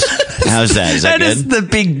minds. How's that? Is that good? Is the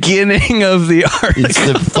beginning of the article. It's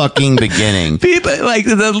the fucking beginning. People like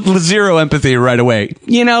the zero empathy right away.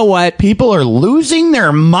 You know what? People are losing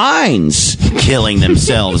their minds, killing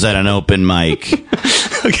themselves at an open mic.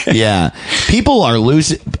 Okay. Yeah. People are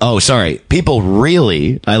losing. Oh, sorry. People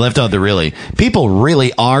really. I left out the really. People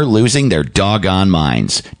really are losing their doggone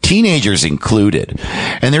minds. Teenagers included.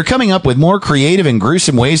 And they're coming up with more creative and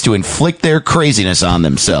gruesome ways to inflict their craziness on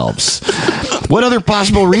themselves. What other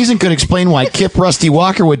possible reason could explain why Kip Rusty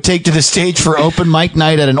Walker would take to the stage for open mic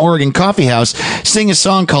night at an Oregon coffee house, sing a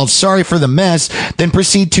song called Sorry for the Mess, then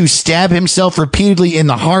proceed to stab himself repeatedly in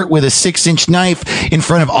the heart with a 6-inch knife in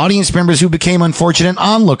front of audience members who became unfortunate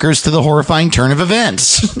onlookers to the horrifying turn of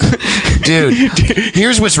events? Dude,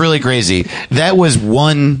 here's what's really crazy. That was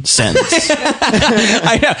one sentence.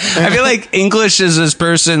 I feel like English is this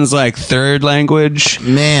person's like third language.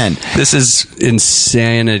 Man. This is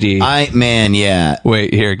insanity. Yeah.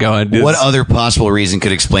 Wait, here, go on. What other possible reason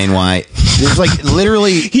could explain why? There's like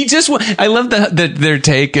literally. I love their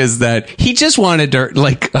take is that he just wanted to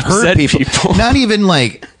like upset people. Not even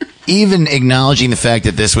like. Even acknowledging the fact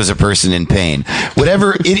that this was a person in pain.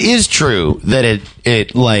 Whatever, it is true that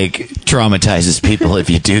it like traumatizes people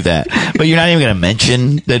if you do that. But you're not even going to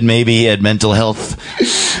mention that maybe he had mental health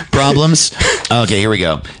problems. Okay, here we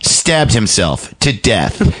go. Stabbed himself to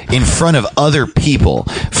death in front of other people.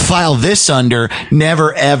 File this under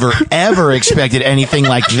never, ever, ever expected anything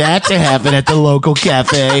like that to happen at the local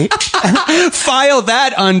cafe. File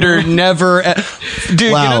that under never.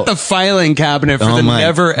 Dude, Wow. get out the filing cabinet for the my.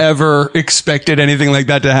 never, ever expected anything like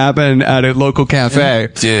that to happen at a local cafe.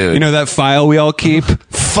 Dude. You know that file we all keep?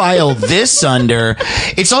 File this under.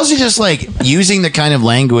 It's also just like using the kind of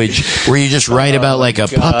language where you just write about like a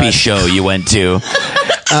puppy show you went to.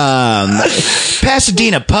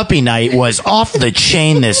 Pasadena Puppy Night was off the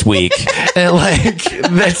chain this week. And like,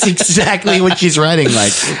 that's exactly what she's writing.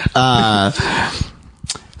 Like,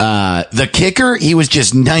 the kicker, he was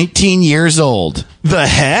just 19 years old. The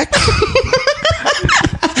heck?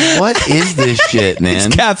 What is this shit, man?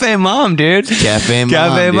 It's Cafe Mom, dude. Cafe Mom.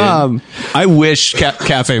 Cafe dude. Mom. I wish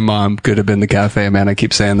Cafe Mom could have been the cafe, man. I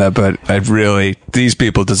keep saying that, but these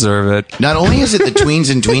people deserve it. Not only is it the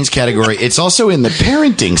tweens and tweens category, it's also in the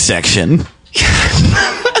parenting section.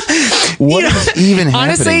 What is even happening,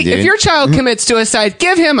 honestly, dude? if your child commits suicide,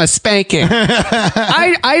 give him a spanking.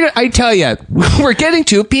 I tell you, we're getting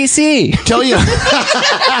too PC. Tell you,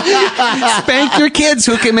 Spank your kids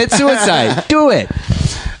who commit suicide. Do it.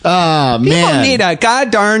 oh People man, need a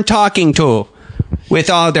goddamn talking to with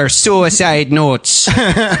all their suicide notes. Wait,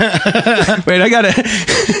 I gotta.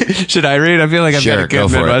 Should I read? I feel like I've got a Go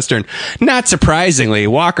good for it. Midwestern. Not surprisingly,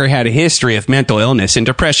 Walker had a history of mental illness and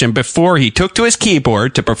depression before he took to his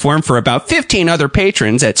keyboard to perform for about 15 other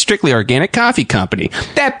patrons at Strictly Organic Coffee Company.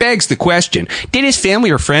 That begs the question, did his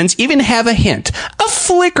family or friends even have a hint, a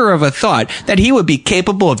flicker of a thought that he would be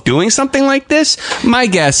capable of doing something like this? My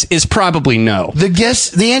guess is probably no.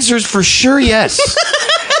 the answer is for sure yes.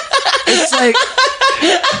 It's like,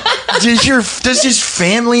 does his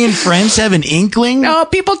family and friends have an inkling? No,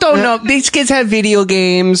 people don't know. These kids have video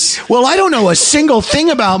games. Well, I don't know a single thing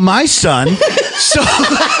about my son, so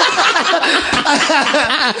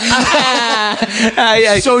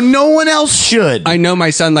so no one else should. I know my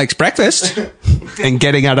son likes breakfast and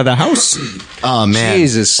getting out of the house. Oh man,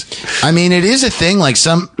 Jesus. I mean, it is a thing. Like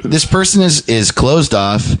this person is closed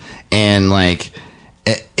off and like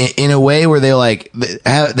in a way where they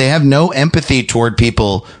have no empathy toward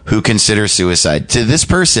people who consider suicide. To this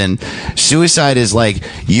person, suicide is like,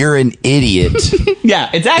 you're an idiot. Yeah,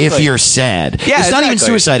 exactly. If you're sad. Yeah, it's not even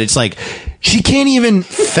suicide. It's like, she can't even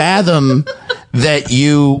fathom that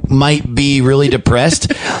you might be really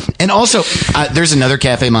depressed. And also, there's another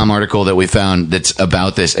Cafe Mom article that we found that's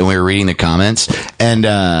about this, and we were reading the comments, and dude,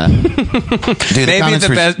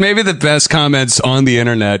 maybe the best comments on the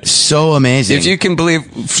internet. So amazing. If you can believe,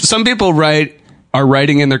 some people are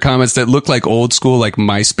writing in their comments that look like old school, like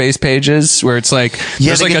MySpace pages, where it's like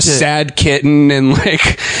there's like a sad kitten and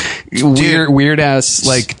like weird ass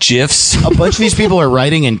like GIFs. A bunch of these people are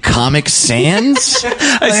writing in Comic Sans.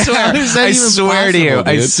 I swear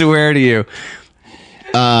to you.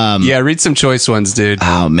 Yeah, read some choice ones, dude.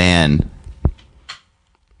 Oh man.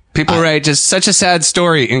 People write just such a sad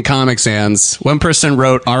story in Comic Sans. One person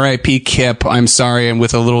wrote R.I.P. Kip, I'm sorry, and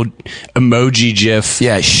with a little emoji gif.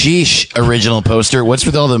 Yeah, sheesh, original poster. What's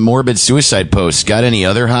with all the morbid suicide posts? Got any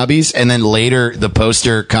other hobbies? And then later the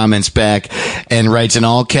poster comments back and writes in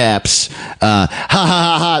all caps, ha ha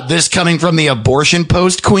ha ha, this coming from the abortion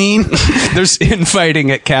post queen. There's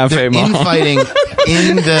infighting at Cafe Mom. Infighting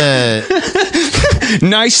in the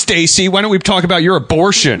Nice, Stacy. Why don't we talk about your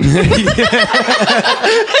abortion?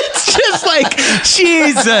 It's just like,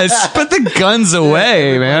 Jesus, put the guns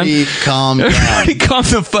away, man. Calm down.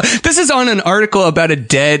 This is on an article about a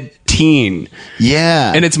dead teen.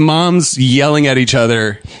 Yeah. And it's moms yelling at each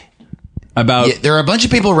other about... Yeah, there are a bunch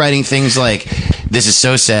of people writing things like, this is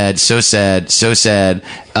so sad, so sad, so sad.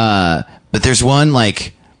 But there's one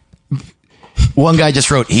guy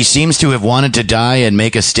just wrote, he seems to have wanted to die and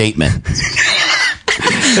make a statement.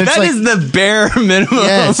 That is the bare minimum.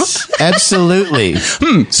 Yes, absolutely.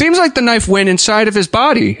 Seems like the knife went inside of his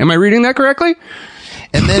body. Am I reading that correctly?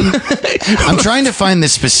 And then I'm trying to find the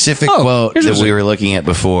specific quote that we were looking at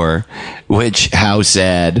before, which, how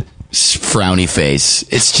sad, frowny face.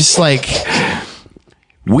 It's just like...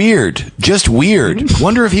 weird. Just weird.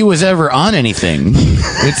 Wonder if he was ever on anything.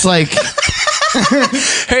 It's like...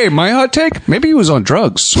 Hey, my hot take? Maybe he was on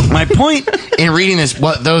drugs. My point in reading this,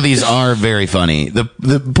 though these are very funny, the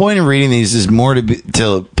point in reading these is more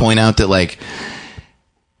to point out that, like,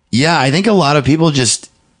 yeah, I think a lot of people it just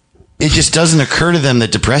doesn't occur to them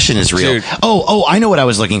that depression is real. Dude. Oh, I know what I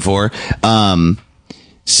was looking for.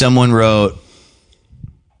 Someone wrote,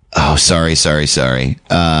 sorry.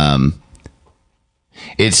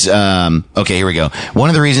 It's, okay, here we go. One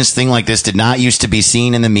of the reasons thing like this did not used to be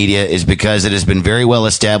seen in the media is because it has been very well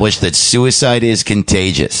established that suicide is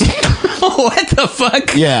contagious. What the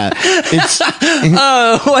fuck? Yeah. It's,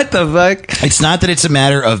 what the fuck? It's not that it's a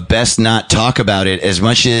matter of best not talk about it as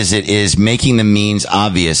much as it is making the means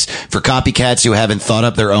obvious for copycats who haven't thought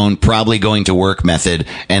up their own probably going to work method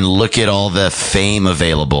and look at all the fame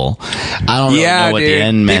available. I don't really know what the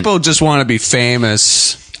end meant. People just want to be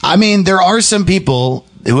famous. I mean, there are some people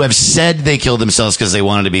who have said they killed themselves because they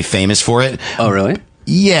wanted to be famous for it. Oh, really?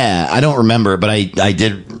 Yeah, I don't remember, but I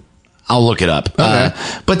did. I'll look it up. Okay.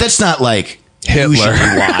 But that's not like Hitler.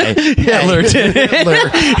 Why. Hitler did it.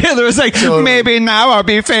 Hitler was like, maybe now I'll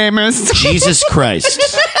be famous. Jesus Christ.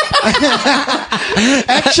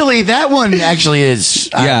 Actually, that one actually is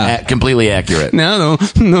completely accurate. No,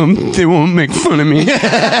 they won't make fun of me.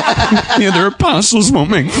 The other apostles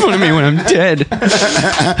won't make fun of me when I'm dead.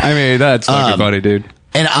 I mean, that's fucking funny, dude.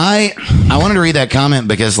 And I wanted to read that comment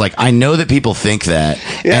because, like, I know that people think that,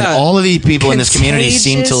 and all of these people in this community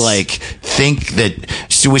seem to, like, think that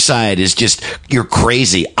suicide is just, you're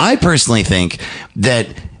crazy. I personally think that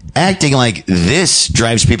acting like this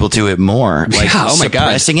drives people to it more. Like,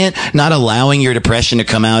 suppressing it, not allowing your depression to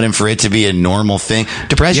come out and for it to be a normal thing.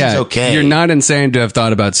 Depression's okay. You're not insane to have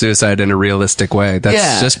thought about suicide in a realistic way.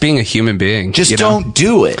 That's just being a human being. Just don't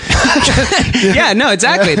do it. Yeah, no,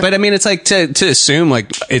 exactly. But I mean, it's like to assume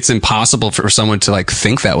like it's impossible for someone to like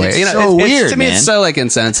think that way. It's so weird, to me, man. It's so like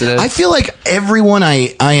insensitive. I feel like everyone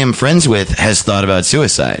I am friends with has thought about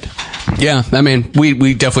suicide. Yeah, I mean,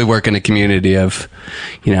 we definitely work in a community of,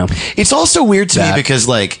 It's also weird to me because,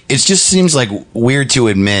 like, it just seems like weird to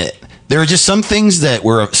admit. There are just some things that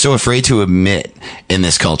we're so afraid to admit in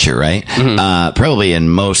this culture, right? Mm-hmm. Probably in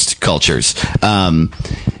most cultures. And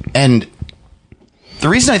the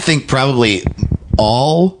reason I think probably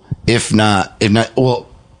all, if not, well,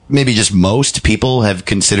 maybe just most people have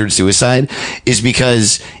considered suicide is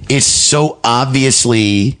because it's so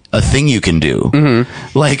obviously a thing you can do.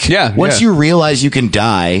 Mm-hmm. Like, once you realize you can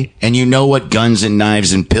die and you know what guns and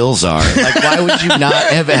knives and pills are, like, why would you not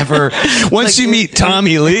have ever... Once you meet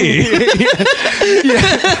Tommy Lee...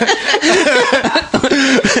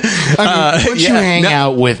 once you hang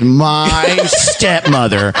out with my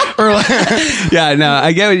stepmother... or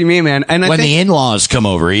I get what you mean, man. And when the in-laws come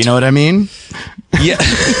over, you know what I mean? Yeah.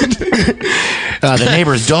 The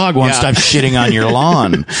neighbor's dog won't stop shitting on your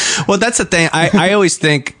lawn. Well, that's the thing. I always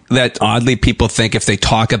think that oddly people think if they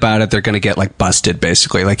talk about it, they're going to get like busted,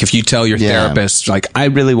 basically. Like if you tell your therapist, like, I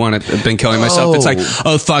really want to have been killing myself. It's like,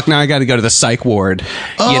 oh, fuck, now I got to go to the psych ward.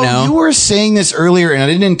 You were saying this earlier and I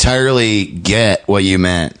didn't entirely get what you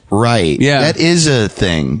meant. Right. Yeah. That is a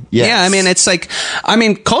thing. Yes. Yeah. I mean, it's like,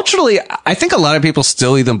 culturally, I think a lot of people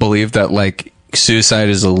still even believe that like, suicide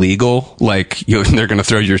is illegal, like they're gonna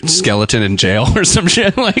throw your skeleton in jail or some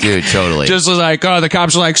shit. Like, dude, totally. Just like, the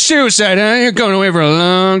cops are like, suicide, huh? You're going away for a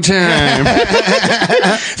long time.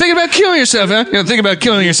 Think about killing yourself, huh? Think about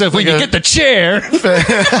killing yourself when you get the chair.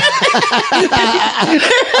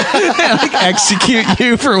 Like, execute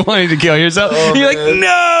you for wanting to kill yourself. You're like,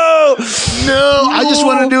 no, I just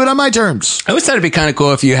want to do it on my terms. I always thought it'd be kind of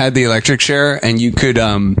cool if you had the electric chair and you could,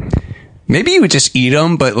 maybe you would just eat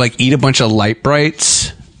them, but like eat a bunch of Light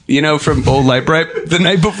Brights, from Old Lite-Brite the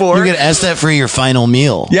night before. You could ask that for your final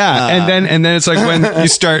meal. Yeah, and then it's like when you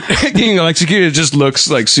start getting electrocuted, it just looks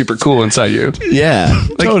like super cool inside you. Yeah,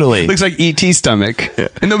 totally. Looks like E.T. stomach. Yeah.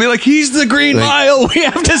 And they'll be like, he's the Green Mile. We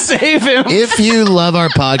have to save him. If you love our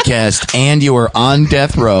podcast and you are on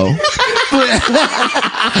death row...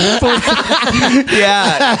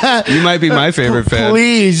 yeah, you might be my favorite fan.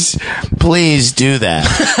 Please do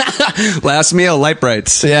that. Last meal,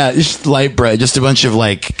 Lite-Brites. Yeah, just Lite-Brite. Just a bunch of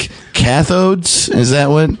cathodes. Is that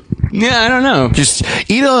what? Yeah, I don't know. Just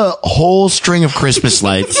eat a whole string of Christmas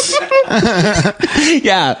lights.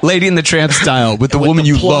 Yeah, Lady in the Tramp style with the woman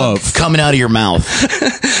you love coming out of your mouth.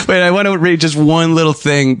 Wait, I want to read just one little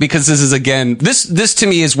thing because this is again this to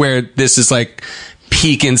me is where this is like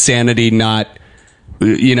peak insanity, not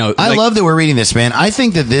I love that we're reading this, man. I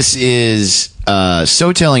think that this is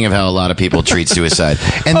so telling of how a lot of people treat suicide,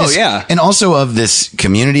 and and also of this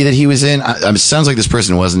community that he was in. It sounds like this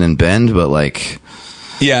person wasn't in Bend, but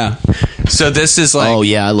yeah. So this is like, oh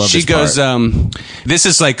yeah, I love. She this goes, this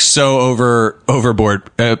is like so overboard.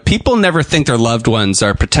 People never think their loved ones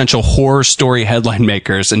are potential horror story headline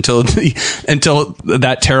makers until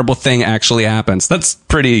that terrible thing actually happens. That's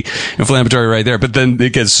pretty inflammatory right there. But then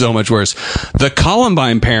it gets so much worse. The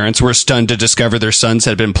Columbine parents were stunned to discover their sons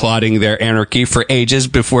had been plotting their anarchy for ages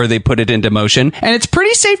before they put it into motion. And it's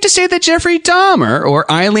pretty safe to say that Jeffrey Dahmer or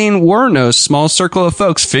Eileen Wuornos' small circle of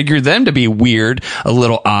folks figured them to be weird, a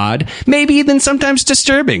little odd, maybe even sometimes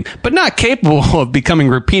disturbing, but not capable of becoming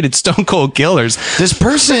repeated stone cold killers. This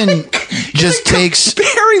person just takes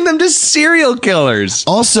comparing them to serial killers.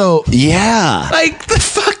 Also, yeah,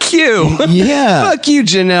 fuck you. Yeah, fuck you,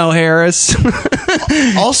 Janelle Harris.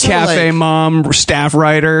 Also, cafe mom, staff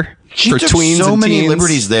writer for tweens and teens. So many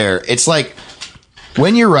liberties there. It's like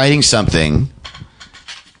when you're writing something.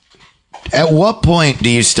 At what point do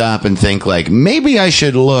you stop and think maybe I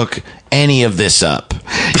should look any of this up?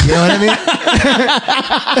 You know what I mean?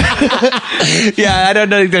 Yeah, I don't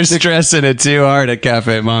think they're stressing it too hard at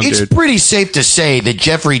Cafe Mom, dude. It's pretty safe to say that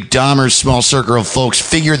Jeffrey Dahmer's small circle of folks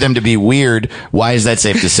figure them to be weird. Why is that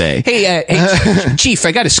safe to say? Hey, Chief,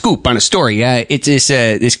 I got a scoop on a story. It's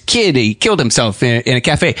this kid, he killed himself in a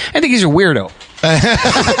cafe. I think he's a weirdo.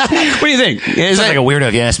 What do you think? Sounds like a weirdo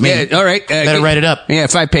if you ask me. Yeah, all right. Better write it up. Yeah,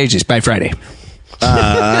 5 pages by Friday.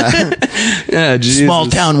 Small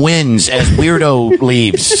town wins as weirdo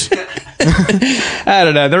leaves. I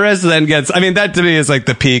don't know. The rest then gets, that to me is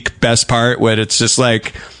the peak best part when it's just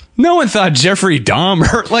no one thought Jeffrey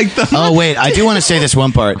Dahmer Oh wait, I do want to say this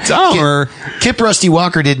one part. Dahmer. Kip Rusty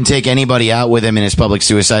Walker didn't take anybody out with him in his public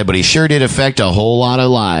suicide, but he sure did affect a whole lot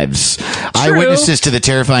of lives. Eyewitnesses to the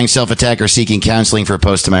terrifying self-attack are seeking counseling for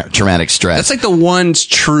post-traumatic stress. That's the one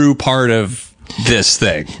true part of this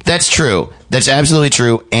thing. That's true. That's absolutely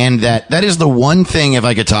true. And that is the one thing, if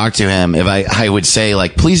I could talk to him, if I would say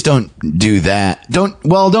please don't do that. Don't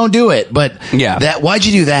do it. But yeah, why'd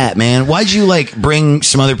you do that, man? Why'd you bring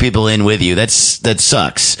some other people in with you? that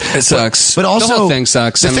sucks. It sucks. But also the whole thing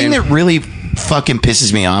sucks. The thing that really fucking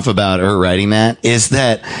pisses me off about her writing that is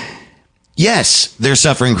that yes, they're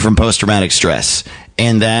suffering from post-traumatic stress,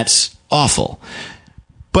 and that's awful.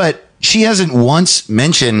 But she hasn't once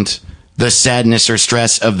mentioned the sadness or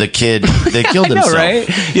stress of the kid that killed himself. Right?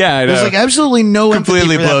 Yeah, I know. There's absolutely no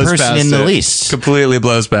completely empathy for that person in the least. Completely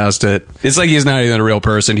blows past it. It's he's not even a real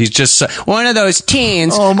person. He's just one of those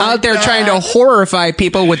teens out there trying to horrify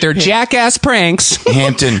people with their jackass pranks.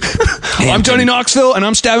 Hampton. I'm Tony Knoxville, and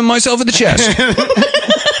I'm stabbing myself in the chest.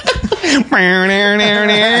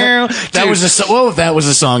 That was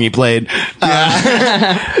a song he played.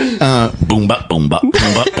 Boom bop boom bop boom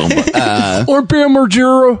bop boom bop. I'm Bam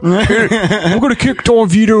Margera. I'm gonna kick Don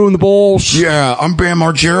Vito in the balls. Yeah, I'm Bam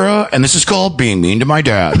Margera, and this is called Being Mean to My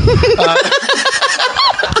Dad.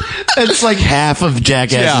 It's half of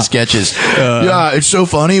Jackass's sketches. Yeah, it's so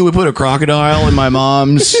funny. We put a crocodile in my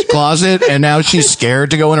mom's closet, and now she's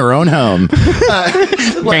scared to go in her own home. The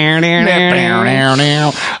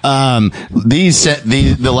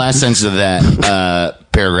last sentence of that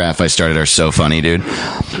paragraph I started are so funny, dude.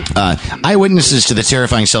 Eyewitnesses to the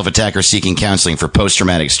terrifying self-attack are seeking counseling for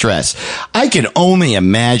post-traumatic stress. I can only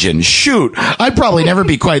imagine. Shoot, I'd probably never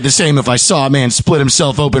be quite the same if I saw a man split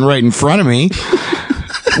himself open right in front of me.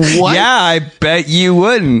 What? Yeah, I bet you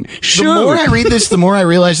wouldn't. Shoot. The more I read this, the more I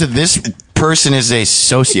realize that this person is a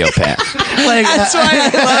sociopath. Like, that's why I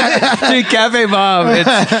love it. Dude, Cafe Mom.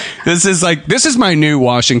 This is my new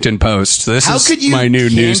Washington Post. This is my new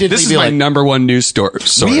news. This is my number one news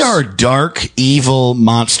source. We are dark, evil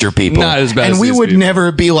monster people. Not as bad and as we would people.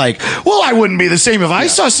 never be like, well, I wouldn't be the same if I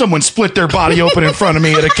saw someone split their body open in front of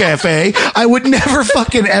me at a cafe. I would never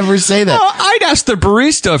fucking ever say that. I'd ask the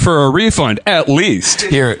barista for a refund, at least.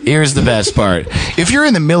 Here's the best part. If you're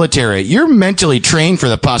in the military, you're mentally trained for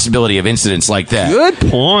the possibility of incidents like that. Good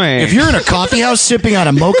point. If you're in a coffee house sipping on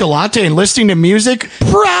a mocha latte and listening to music,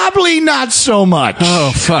 probably not so much.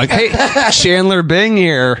 Oh, fuck. Hey, Chandler Bing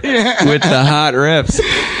here with the hot riffs.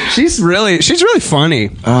 She's really funny.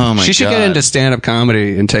 Oh, my God. She should get into stand-up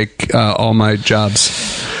comedy and take all my jobs.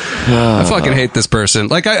 I fucking hate this person.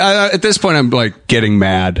 Like, I at this point, I'm like getting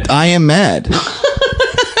mad. I am mad.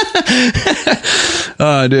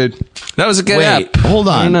 Oh, dude. That was a good app. Hold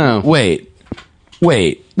on. I don't know. Wait,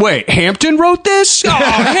 Hampton wrote this? Oh,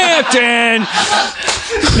 Hampton!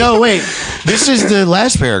 No, wait. This is the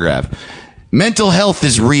last paragraph. Mental health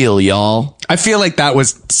is real, y'all. I feel like that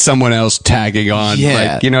was someone else tagging on.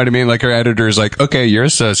 Yeah. Like, you know what I mean? Like her editor's like, okay, you're a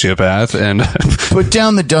sociopath. And put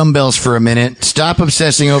down the dumbbells for a minute. Stop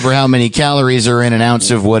obsessing over how many calories are in an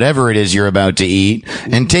ounce of whatever it is you're about to eat.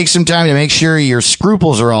 And take some time to make sure your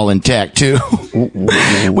scruples are all intact, too.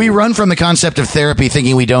 We run from the concept of therapy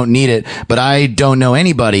thinking we don't need it, but I don't know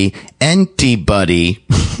anybody,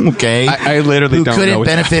 okay? I literally who don't know couldn't what's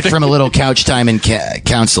benefit from a little couch time and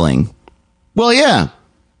counseling. Well, yeah.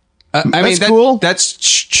 I mean, that's cool. That's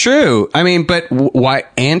true. I mean, but why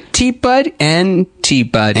Antibody? She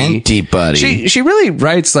really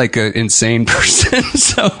writes like an insane person.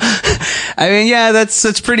 So, I mean, yeah,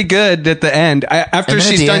 that's pretty good at the end. After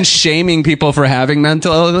she's done shaming people for having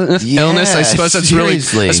mental illness, I suppose that's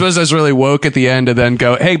really woke at the end, and then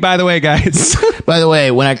go, hey, by the way, guys. By the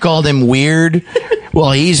way, when I called him weird,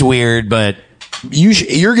 well, he's weird, but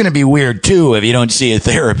you're going to be weird too if you don't see a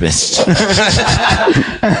therapist.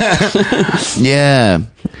 Yeah.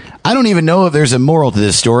 I don't even know if there's a moral to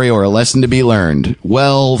this story or a lesson to be learned.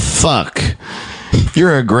 Well, fuck.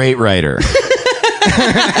 You're a great writer. Do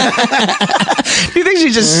you think she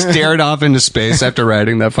just stared off into space after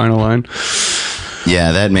writing that final line?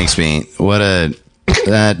 Yeah, that makes me...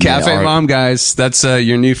 Cafe Mom, guys. That's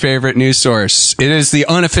your new favorite news source. It is the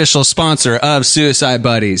unofficial sponsor of Suicide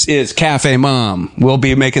Buddies. Is Cafe Mom. We'll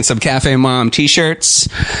be making some Cafe Mom t-shirts.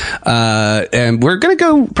 And we're going to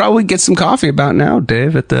go probably get some coffee about now,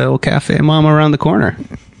 Dave, at the old Cafe Mom around the corner.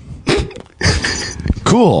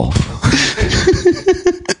 Cool.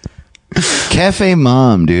 Cafe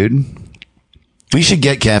Mom, dude. We should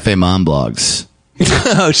get Cafe Mom blogs.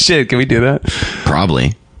 Oh, shit. Can we do that?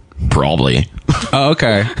 Probably. Oh,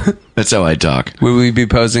 okay. That's how I talk. Will we be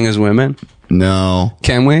posing as women? No.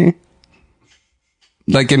 Can we?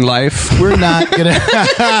 Like in life? We're not gonna.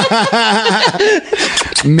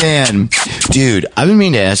 Man, dude, I've been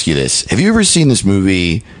meaning to ask you this. Have you ever seen this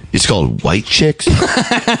movie? It's called White Chicks.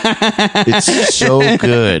 It's so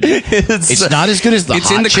good. It's not as good as the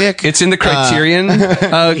Hot Chick. It's in the Criterion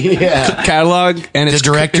catalog, and the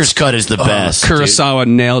director's cut is the best. Kurosawa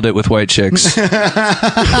nailed it with White Chicks.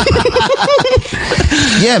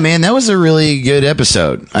 Yeah, man, that was a really good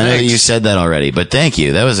episode. I know you said that already, but thank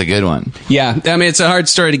you. That was a good one. Yeah, I mean, it's a hard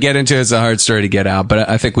story to get into. It's a hard story to get out, but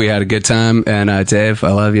I think we had a good time. And Dave,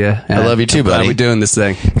 I love you. I love you too, buddy. Glad we're doing this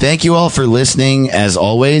thing. Thank you all for listening. As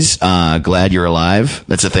always, glad you're alive.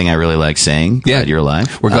 That's a thing I really like saying. Glad you're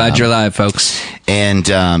alive. We're glad you're alive, folks. And,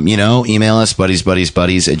 email us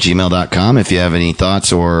buddies@gmail.com if you have any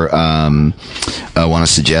thoughts or want to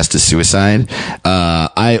suggest a suicide.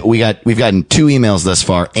 We've gotten 2 emails thus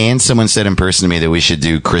far, and someone said in person to me that we should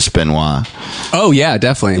do Chris Benoit. Oh yeah,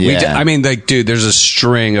 definitely. Yeah. I mean, like, dude, there's a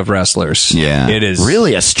string of wrestlers. Yeah, it is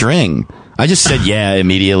really a string. I just said yeah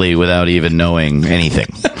immediately without even knowing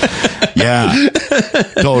anything. Yeah,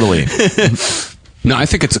 totally. No, I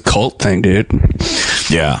think it's a cult thing, dude.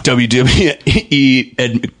 Yeah. WWE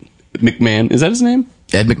Ed McMahon. Is that his name?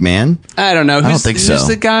 Ed McMahon? I don't know. I don't think so. Who's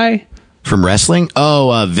the guy? From wrestling?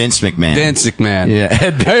 Oh, Vince McMahon. Vince McMahon. Yeah.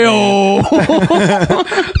 Ed McMahon.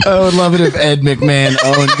 I would love it if Ed McMahon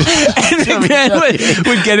owned. Ed McMahon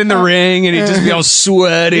would get in the ring and he'd just be all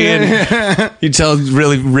sweaty and he'd tell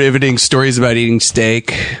really riveting stories about eating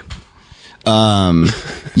steak.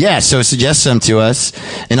 Yeah, so suggest some to us.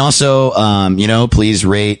 And also, please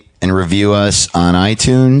rate and review us on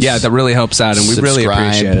iTunes. Yeah, that really helps out, and we really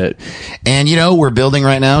appreciate it. And, we're building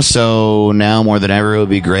right now, so now more than ever, it would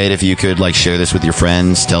be great if you could, share this with your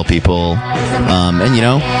friends, tell people, and,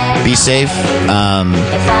 be safe.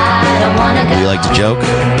 We like to joke,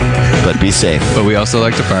 but be safe. But we also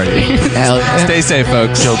like to party. Stay safe,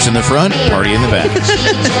 folks. Jokes in the front, party in the back.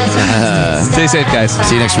 Stay safe, guys.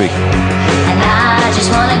 See you next week.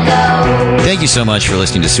 Thank you so much for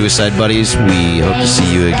listening to Suicide Buddies. We hope to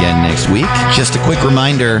see you again next week. Just a quick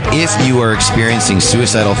reminder, if you are experiencing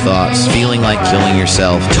suicidal thoughts, feeling like killing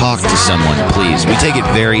yourself, talk to someone, please. We take it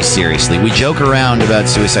very seriously. We joke around about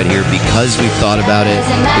suicide here because we've thought about it,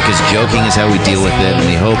 because joking is how we deal with it, and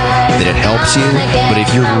we hope that it helps you. But if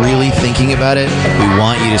you're really thinking about it, we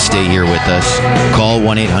want you to stay here with us. Call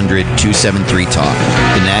 1-800-273-TALK,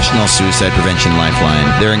 the National Suicide Prevention Lifeline.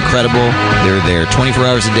 They're incredible. They're there 24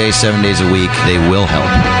 hours a day, 7 days a week. They will help.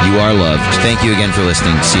 You are loved. Thank you again for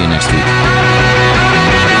listening. See you next week.